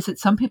in mind is that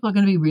some people are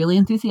going to be really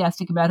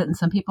enthusiastic about it, and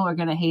some people are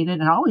going to hate it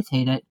and always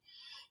hate it.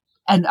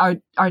 And our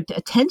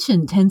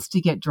attention tends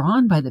to get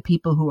drawn by the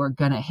people who are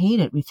going to hate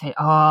it. We say,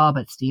 oh,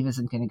 but Steve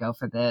isn't going to go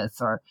for this,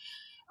 or,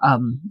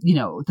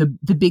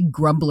 the big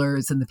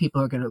grumblers and the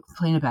people who are going to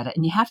complain about it.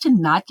 And you have to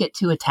not get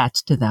too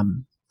attached to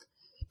them,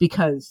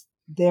 because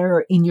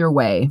they're in your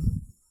way.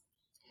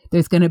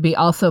 There's going to be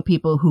also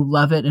people who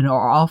love it and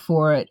are all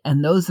for it.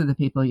 And those are the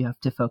people you have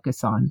to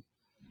focus on,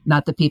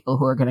 not the people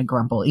who are going to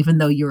grumble, even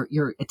though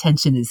your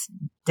attention is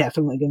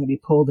definitely going to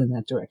be pulled in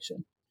that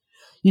direction.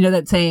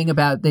 That saying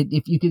about that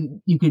if you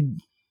could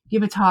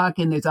give a talk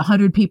and there's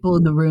 100 people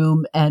in the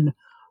room, and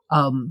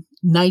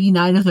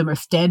 99 of them are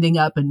standing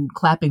up and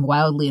clapping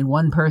wildly, and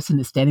one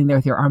person is standing there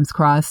with your arms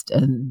crossed,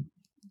 and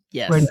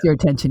where does your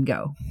attention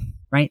go?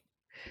 Right.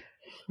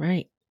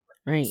 Right.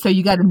 So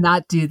you got to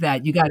not do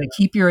that. You got to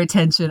keep your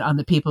attention on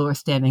the people who are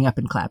standing up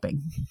and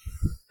clapping.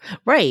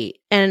 Right.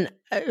 And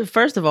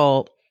first of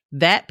all,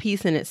 that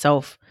piece in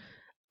itself,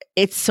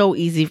 it's so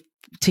easy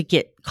to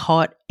get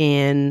caught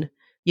in,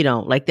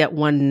 like that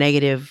one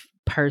negative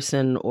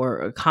person or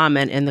a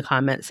comment in the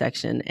comment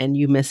section, and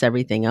you miss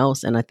everything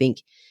else. And I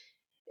think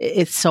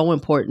it's so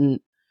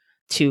important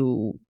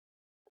to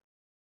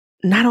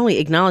not only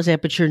acknowledge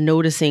that, but you're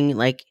noticing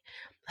like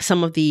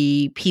some of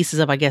the pieces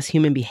of, I guess,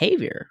 human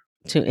behavior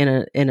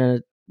in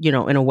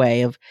a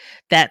way of,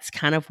 that's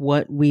kind of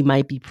what we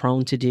might be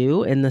prone to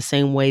do, in the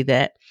same way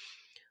that,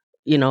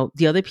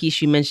 the other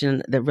piece you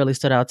mentioned that really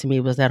stood out to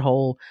me was that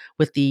whole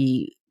with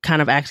the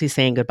kind of actually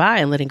saying goodbye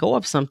and letting go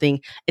of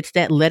something. It's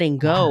that letting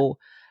go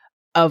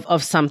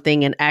of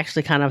something and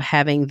actually kind of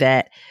having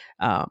that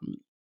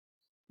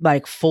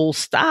like full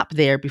stop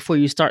there before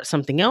you start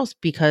something else,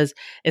 because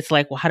it's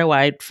like, well, how do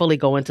I fully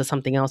go into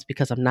something else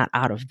because I'm not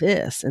out of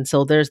this? And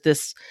so there's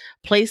this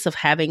place of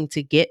having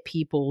to get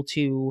people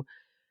to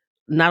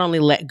not only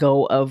let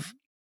go of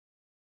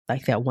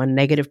like that one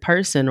negative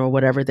person or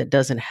whatever that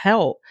doesn't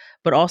help,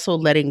 but also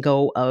letting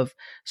go of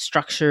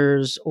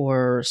structures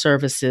or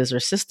services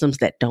or systems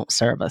that don't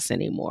serve us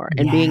anymore,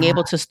 and being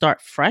able to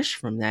start fresh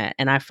from that.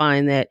 And I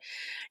find that,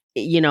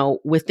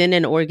 within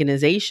an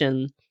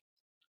organization,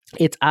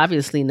 it's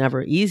obviously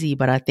never easy,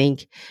 but I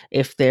think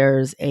if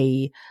there's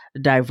a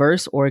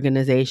diverse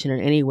organization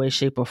in any way,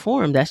 shape, or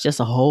form, that's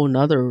just a whole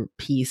nother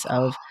piece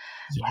of,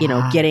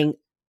 getting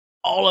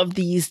all of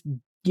these,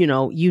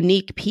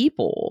 unique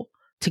people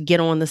to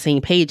get on the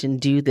same page and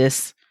do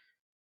this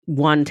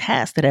one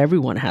task that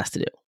everyone has to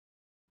do.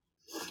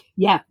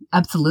 Yeah,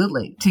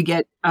 absolutely. To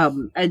get,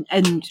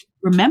 and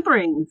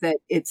remembering that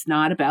it's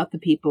not about the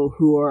people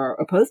who are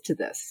opposed to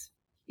this,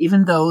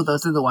 even though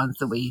those are the ones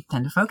that we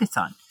tend to focus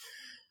on.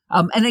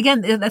 And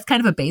again, that's kind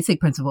of a basic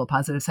principle of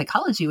positive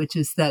psychology, which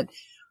is that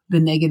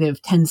the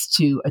negative tends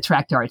to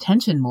attract our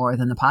attention more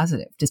than the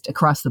positive, just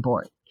across the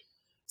board.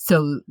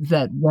 So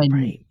that when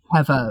you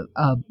have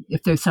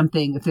if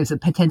there's a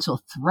potential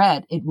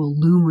threat, it will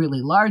loom really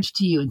large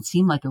to you and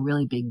seem like a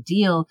really big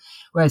deal.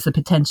 Whereas the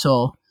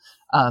potential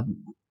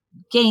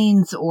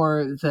gains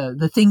or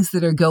the things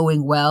that are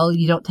going well,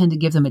 you don't tend to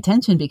give them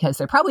attention because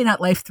they're probably not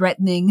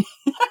life-threatening.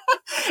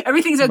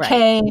 Everything's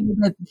okay.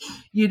 But,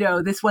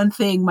 this one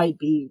thing might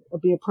be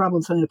a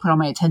problem, something to put on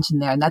my attention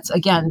there. And that's,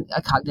 again,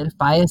 a cognitive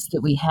bias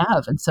that we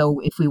have. And so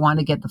if we want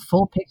to get the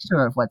full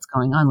picture of what's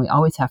going on, we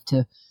always have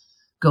to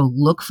go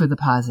look for the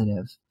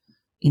positive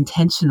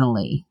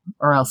intentionally,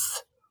 or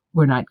else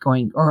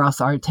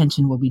our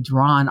attention will be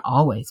drawn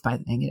always by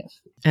the negative.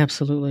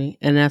 Absolutely.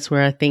 And that's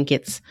where I think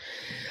it's,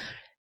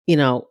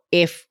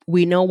 if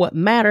we know what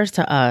matters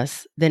to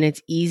us, then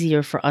it's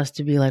easier for us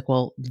to be like,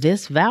 well,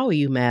 this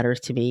value matters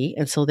to me.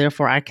 And so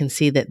therefore I can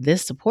see that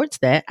this supports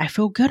that. I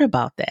feel good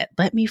about that.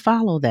 Let me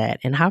follow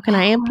that. And how can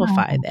I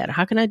amplify that?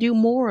 How can I do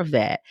more of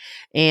that?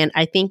 And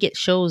I think it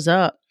shows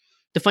up.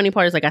 The funny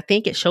part is, like, I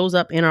think it shows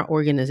up in our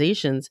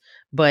organizations,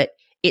 but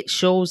it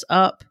shows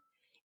up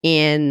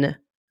in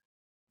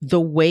the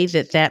way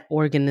that that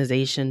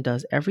organization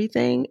does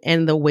everything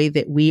and the way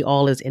that we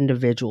all as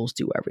individuals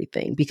do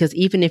everything. Because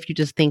even if you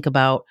just think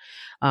about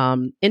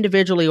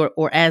individually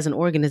or as an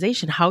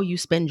organization, how you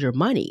spend your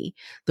money,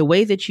 the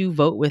way that you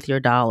vote with your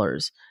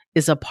dollars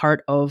is a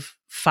part of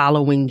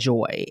following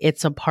joy.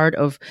 It's a part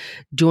of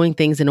doing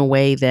things in a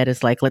way that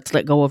is like, let's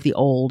let go of the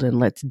old and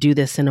let's do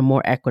this in a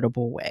more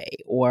equitable way.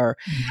 Or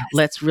Yes.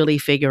 let's really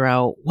figure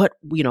out what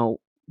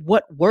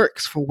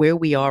works for where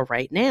we are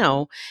right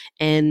now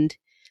and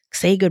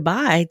say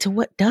goodbye to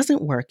what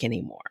doesn't work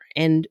anymore.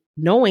 And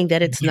knowing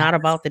that it's not Yes.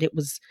 about that it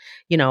was,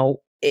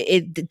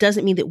 it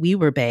doesn't mean that we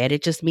were bad.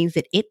 It just means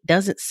that it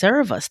doesn't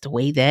serve us the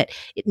way that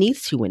it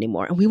needs to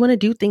anymore. And we want to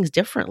do things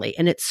differently.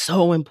 And it's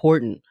so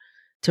important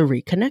to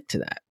reconnect to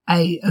that.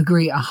 I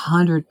agree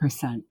 100%,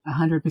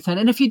 100%.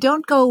 And if you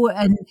don't go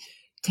and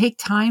take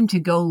time to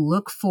go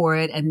look for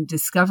it and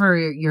discover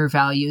your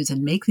values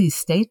and make these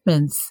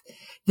statements,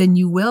 then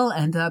you will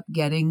end up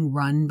getting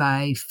run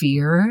by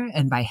fear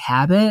and by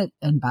habit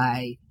and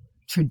by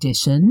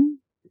tradition.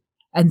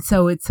 And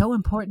so it's so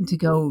important to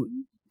go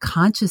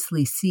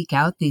consciously seek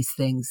out these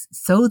things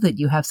so that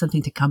you have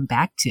something to come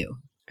back to.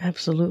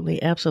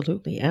 Absolutely,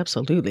 absolutely,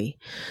 absolutely.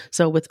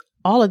 So with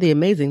all of the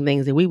amazing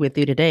things that we went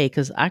through today,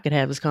 because I could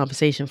have this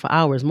conversation for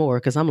hours more,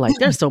 because I'm like,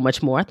 there's so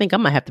much more. I think I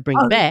might have to bring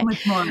it back.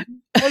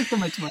 There's so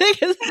much more.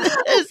 There's so much more.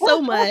 There's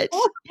so much.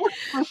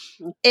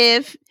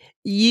 If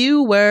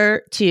you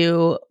were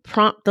to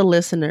prompt the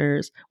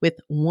listeners with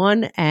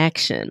one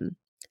action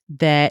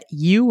that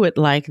you would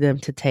like them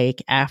to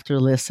take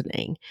after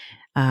listening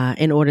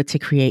in order to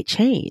create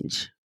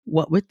change,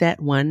 what would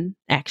that one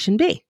action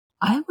be?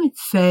 I would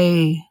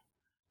say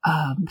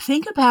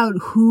think about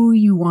who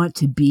you want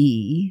to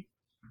be,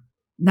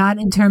 not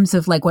in terms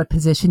of like what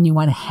position you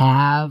want to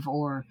have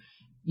or,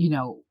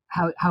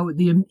 how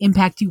the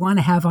impact you want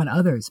to have on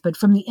others, but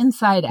from the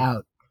inside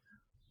out,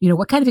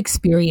 what kind of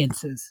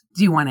experiences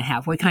do you want to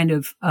have? What kind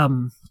of,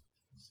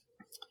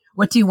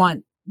 what do you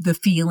want the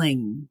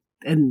feeling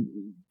and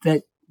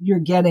that you're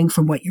getting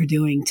from what you're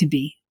doing to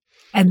be?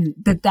 And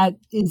that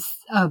is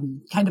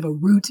kind of a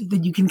route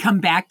that you can come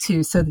back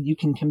to so that you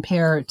can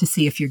compare to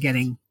see if you're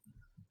getting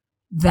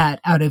that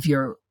out of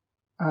your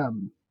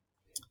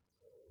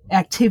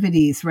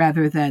activities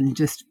rather than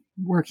just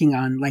working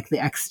on like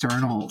the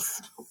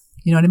externals.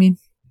 You know what I mean?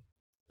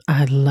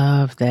 I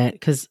love that,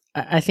 because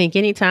I think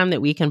anytime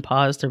that we can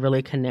pause to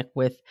really connect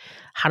with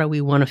how do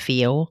we want to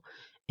feel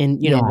and,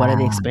 what are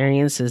the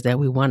experiences that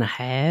we want to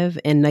have,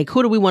 and like,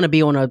 who do we want to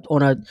be on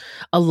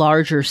a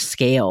larger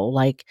scale,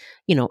 like,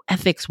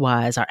 ethics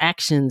wise, our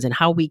actions and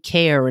how we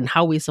care and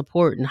how we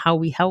support and how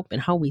we help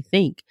and how we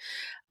think.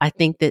 I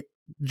think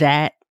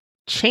that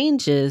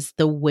changes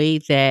the way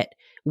that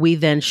we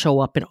then show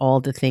up in all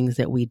the things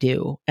that we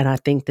do. And I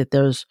think that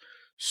there's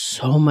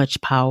so much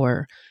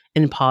power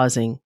in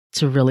pausing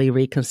to really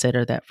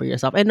reconsider that for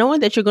yourself and knowing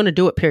that you're going to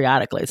do it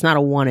periodically. It's not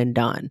a one and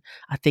done.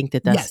 I think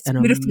that that's an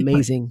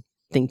amazing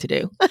thing to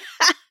do.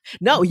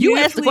 No, you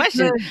asked the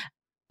question.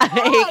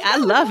 I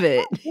love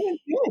it.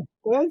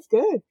 That's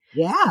good.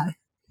 Yeah.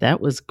 That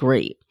was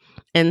great.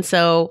 And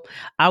so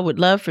I would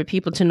love for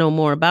people to know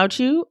more about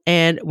you,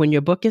 and when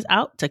your book is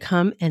out, to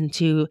come and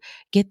to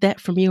get that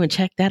from you and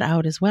check that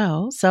out as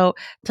well. So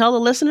tell the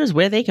listeners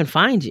where they can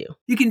find you.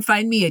 You can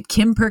find me at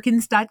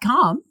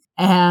kimperkins.com.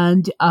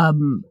 And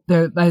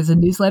there's a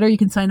newsletter you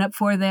can sign up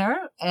for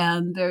there.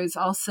 And there's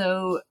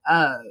also,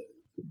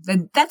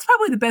 that's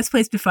probably the best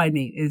place to find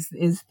me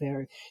is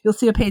there. You'll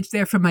see a page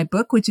there for my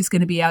book, which is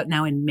going to be out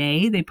now in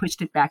May. They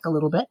pushed it back a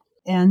little bit.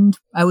 And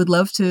I would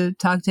love to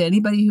talk to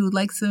anybody who would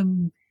like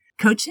some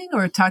coaching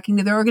or talking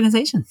to their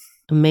organization.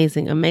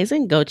 Amazing,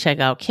 amazing. Go check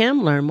out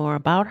Kim, learn more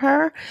about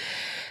her.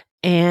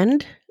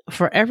 And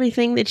for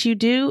everything that you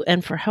do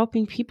and for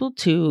helping people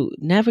to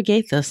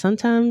navigate the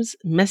sometimes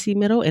messy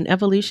middle and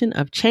evolution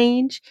of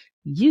change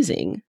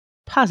using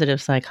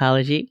positive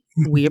psychology.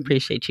 We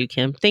appreciate you,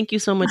 Kim. Thank you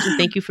so much. And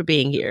thank you for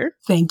being here.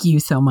 Thank you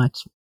so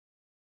much.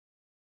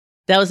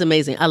 That was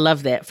amazing. I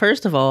love that.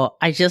 First of all,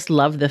 I just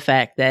love the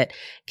fact that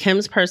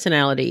Kim's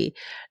personality,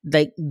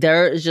 like,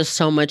 there is just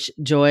so much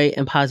joy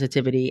and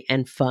positivity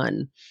and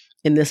fun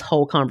in this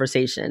whole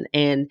conversation.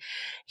 And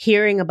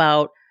hearing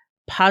about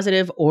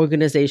positive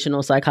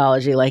organizational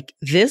psychology, like,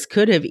 this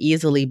could have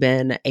easily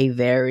been a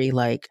very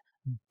like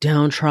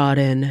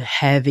downtrodden,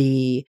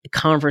 heavy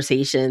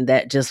conversation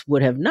that just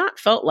would have not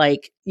felt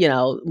like,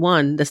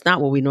 one, that's not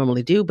what we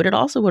normally do, but it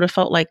also would have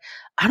felt like,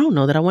 I don't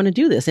know that I want to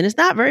do this. And it's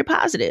not very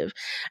positive.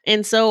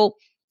 And so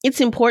it's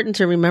important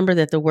to remember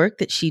that the work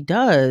that she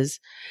does,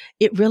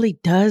 it really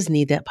does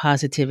need that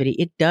positivity.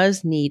 It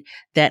does need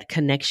that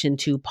connection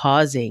to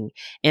pausing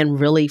and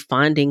really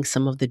finding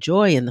some of the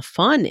joy and the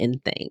fun in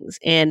things.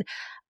 And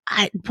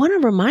I want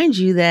to remind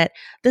you that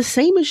the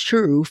same is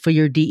true for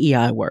your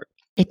DEI work.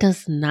 It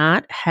does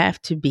not have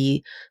to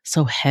be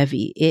so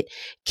heavy. It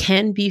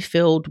can be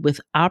filled with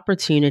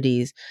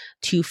opportunities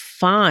to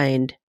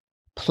find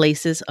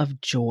places of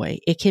joy.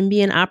 It can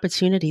be an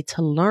opportunity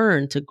to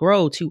learn, to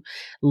grow, to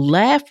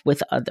laugh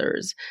with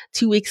others,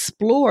 to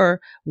explore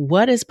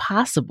what is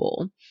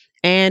possible.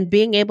 and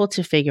being able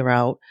to figure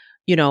out,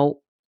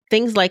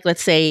 things like,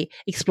 let's say,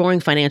 exploring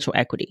financial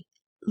equity.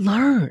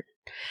 Learn.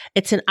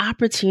 It's an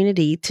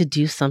opportunity to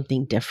do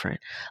something different.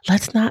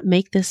 Let's not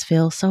make this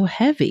feel so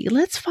heavy.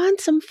 Let's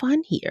find some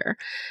fun here.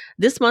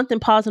 This month in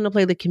Pause on the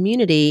Play the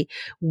Community,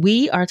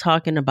 we are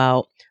talking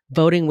about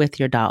voting with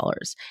your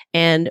dollars.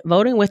 And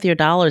voting with your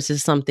dollars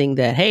is something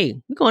that, hey,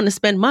 we're going to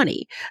spend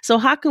money. So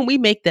how can we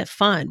make that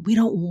fun? We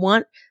don't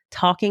want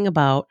talking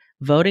about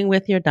voting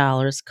with your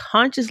dollars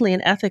consciously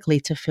and ethically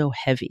to feel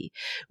heavy.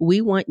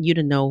 We want you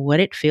to know what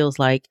it feels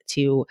like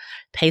to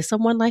pay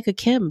someone like a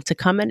Kim to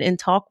come in and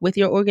talk with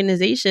your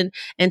organization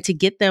and to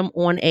get them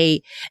on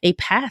a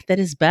path that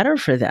is better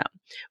for them.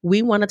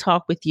 We want to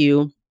talk with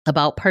you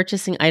about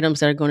purchasing items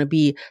that are going to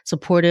be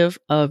supportive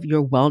of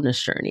your wellness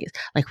journeys.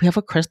 Like we have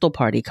a crystal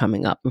party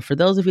coming up. And for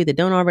those of you that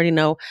don't already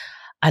know,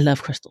 I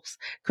love crystals.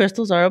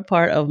 Crystals are a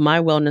part of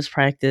my wellness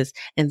practice,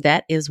 and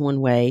that is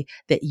one way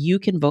that you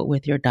can vote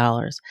with your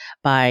dollars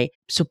by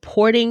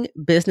supporting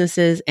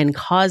businesses and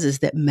causes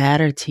that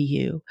matter to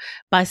you,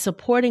 by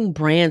supporting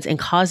brands and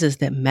causes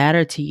that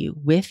matter to you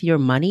with your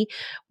money,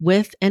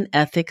 with an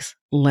ethics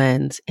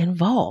lens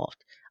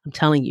involved. I'm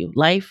telling you,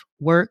 life,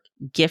 work,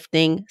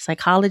 gifting,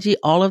 psychology,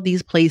 all of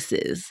these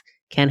places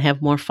can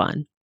have more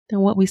fun than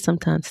what we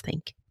sometimes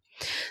think.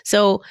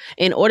 So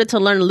in order to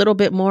learn a little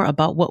bit more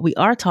about what we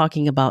are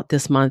talking about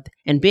this month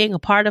and being a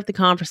part of the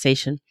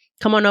conversation,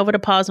 come on over to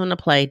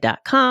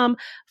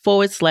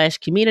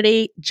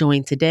pauseontheplay.com/community.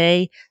 Join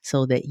today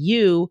so that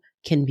you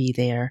can be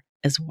there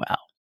as well.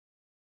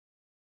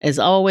 As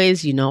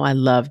always, I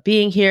love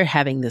being here,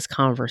 having this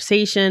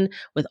conversation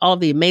with all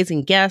the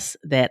amazing guests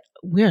that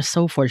we're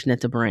so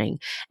fortunate to bring,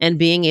 and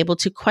being able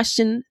to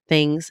question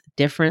things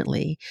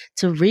differently,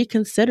 to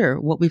reconsider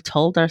what we've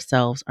told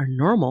ourselves are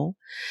normal,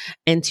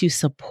 and to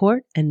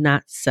support and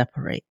not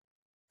separate.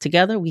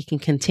 Together, we can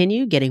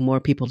continue getting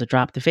more people to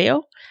drop the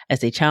veil as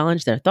they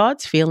challenge their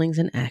thoughts, feelings,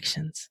 and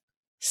actions.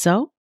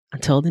 So,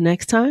 until the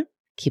next time,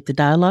 keep the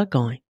dialogue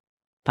going.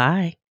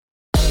 Bye.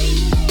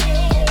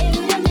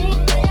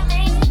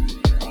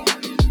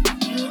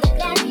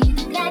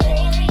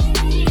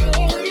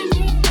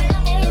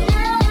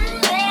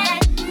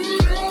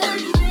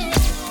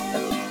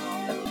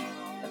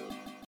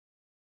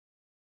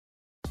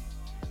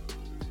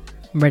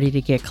 Ready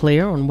to get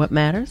clear on what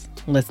matters?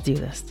 Let's do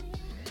this.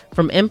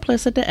 From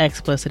Implicit to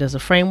Explicit is a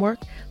framework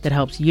that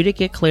helps you to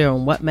get clear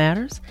on what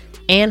matters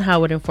and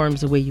how it informs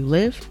the way you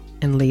live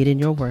and lead in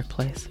your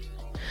workplace.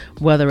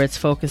 Whether it's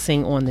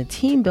focusing on the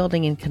team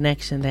building and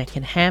connection that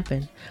can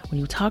happen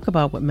when you talk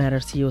about what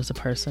matters to you as a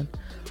person,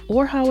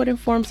 or how it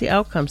informs the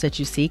outcomes that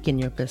you seek in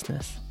your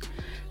business,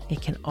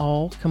 it can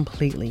all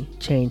completely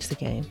change the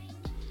game.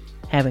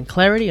 Having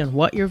clarity on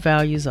what your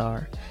values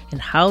are and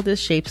how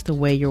this shapes the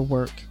way your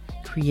work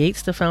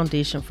creates the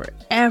foundation for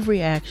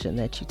every action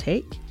that you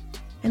take,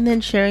 and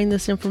then sharing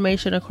this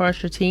information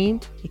across your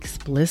team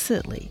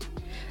explicitly.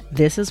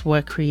 This is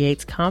what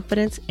creates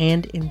confidence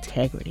and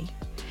integrity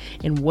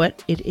in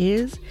what it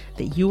is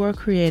that you are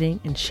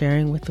creating and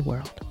sharing with the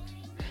world.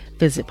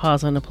 Visit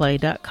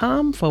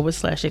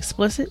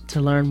pauseontheplay.com/explicit to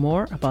learn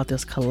more about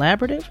this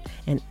collaborative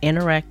and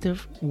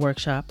interactive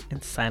workshop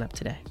and sign up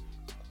today.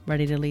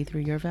 Ready to lead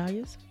through your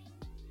values?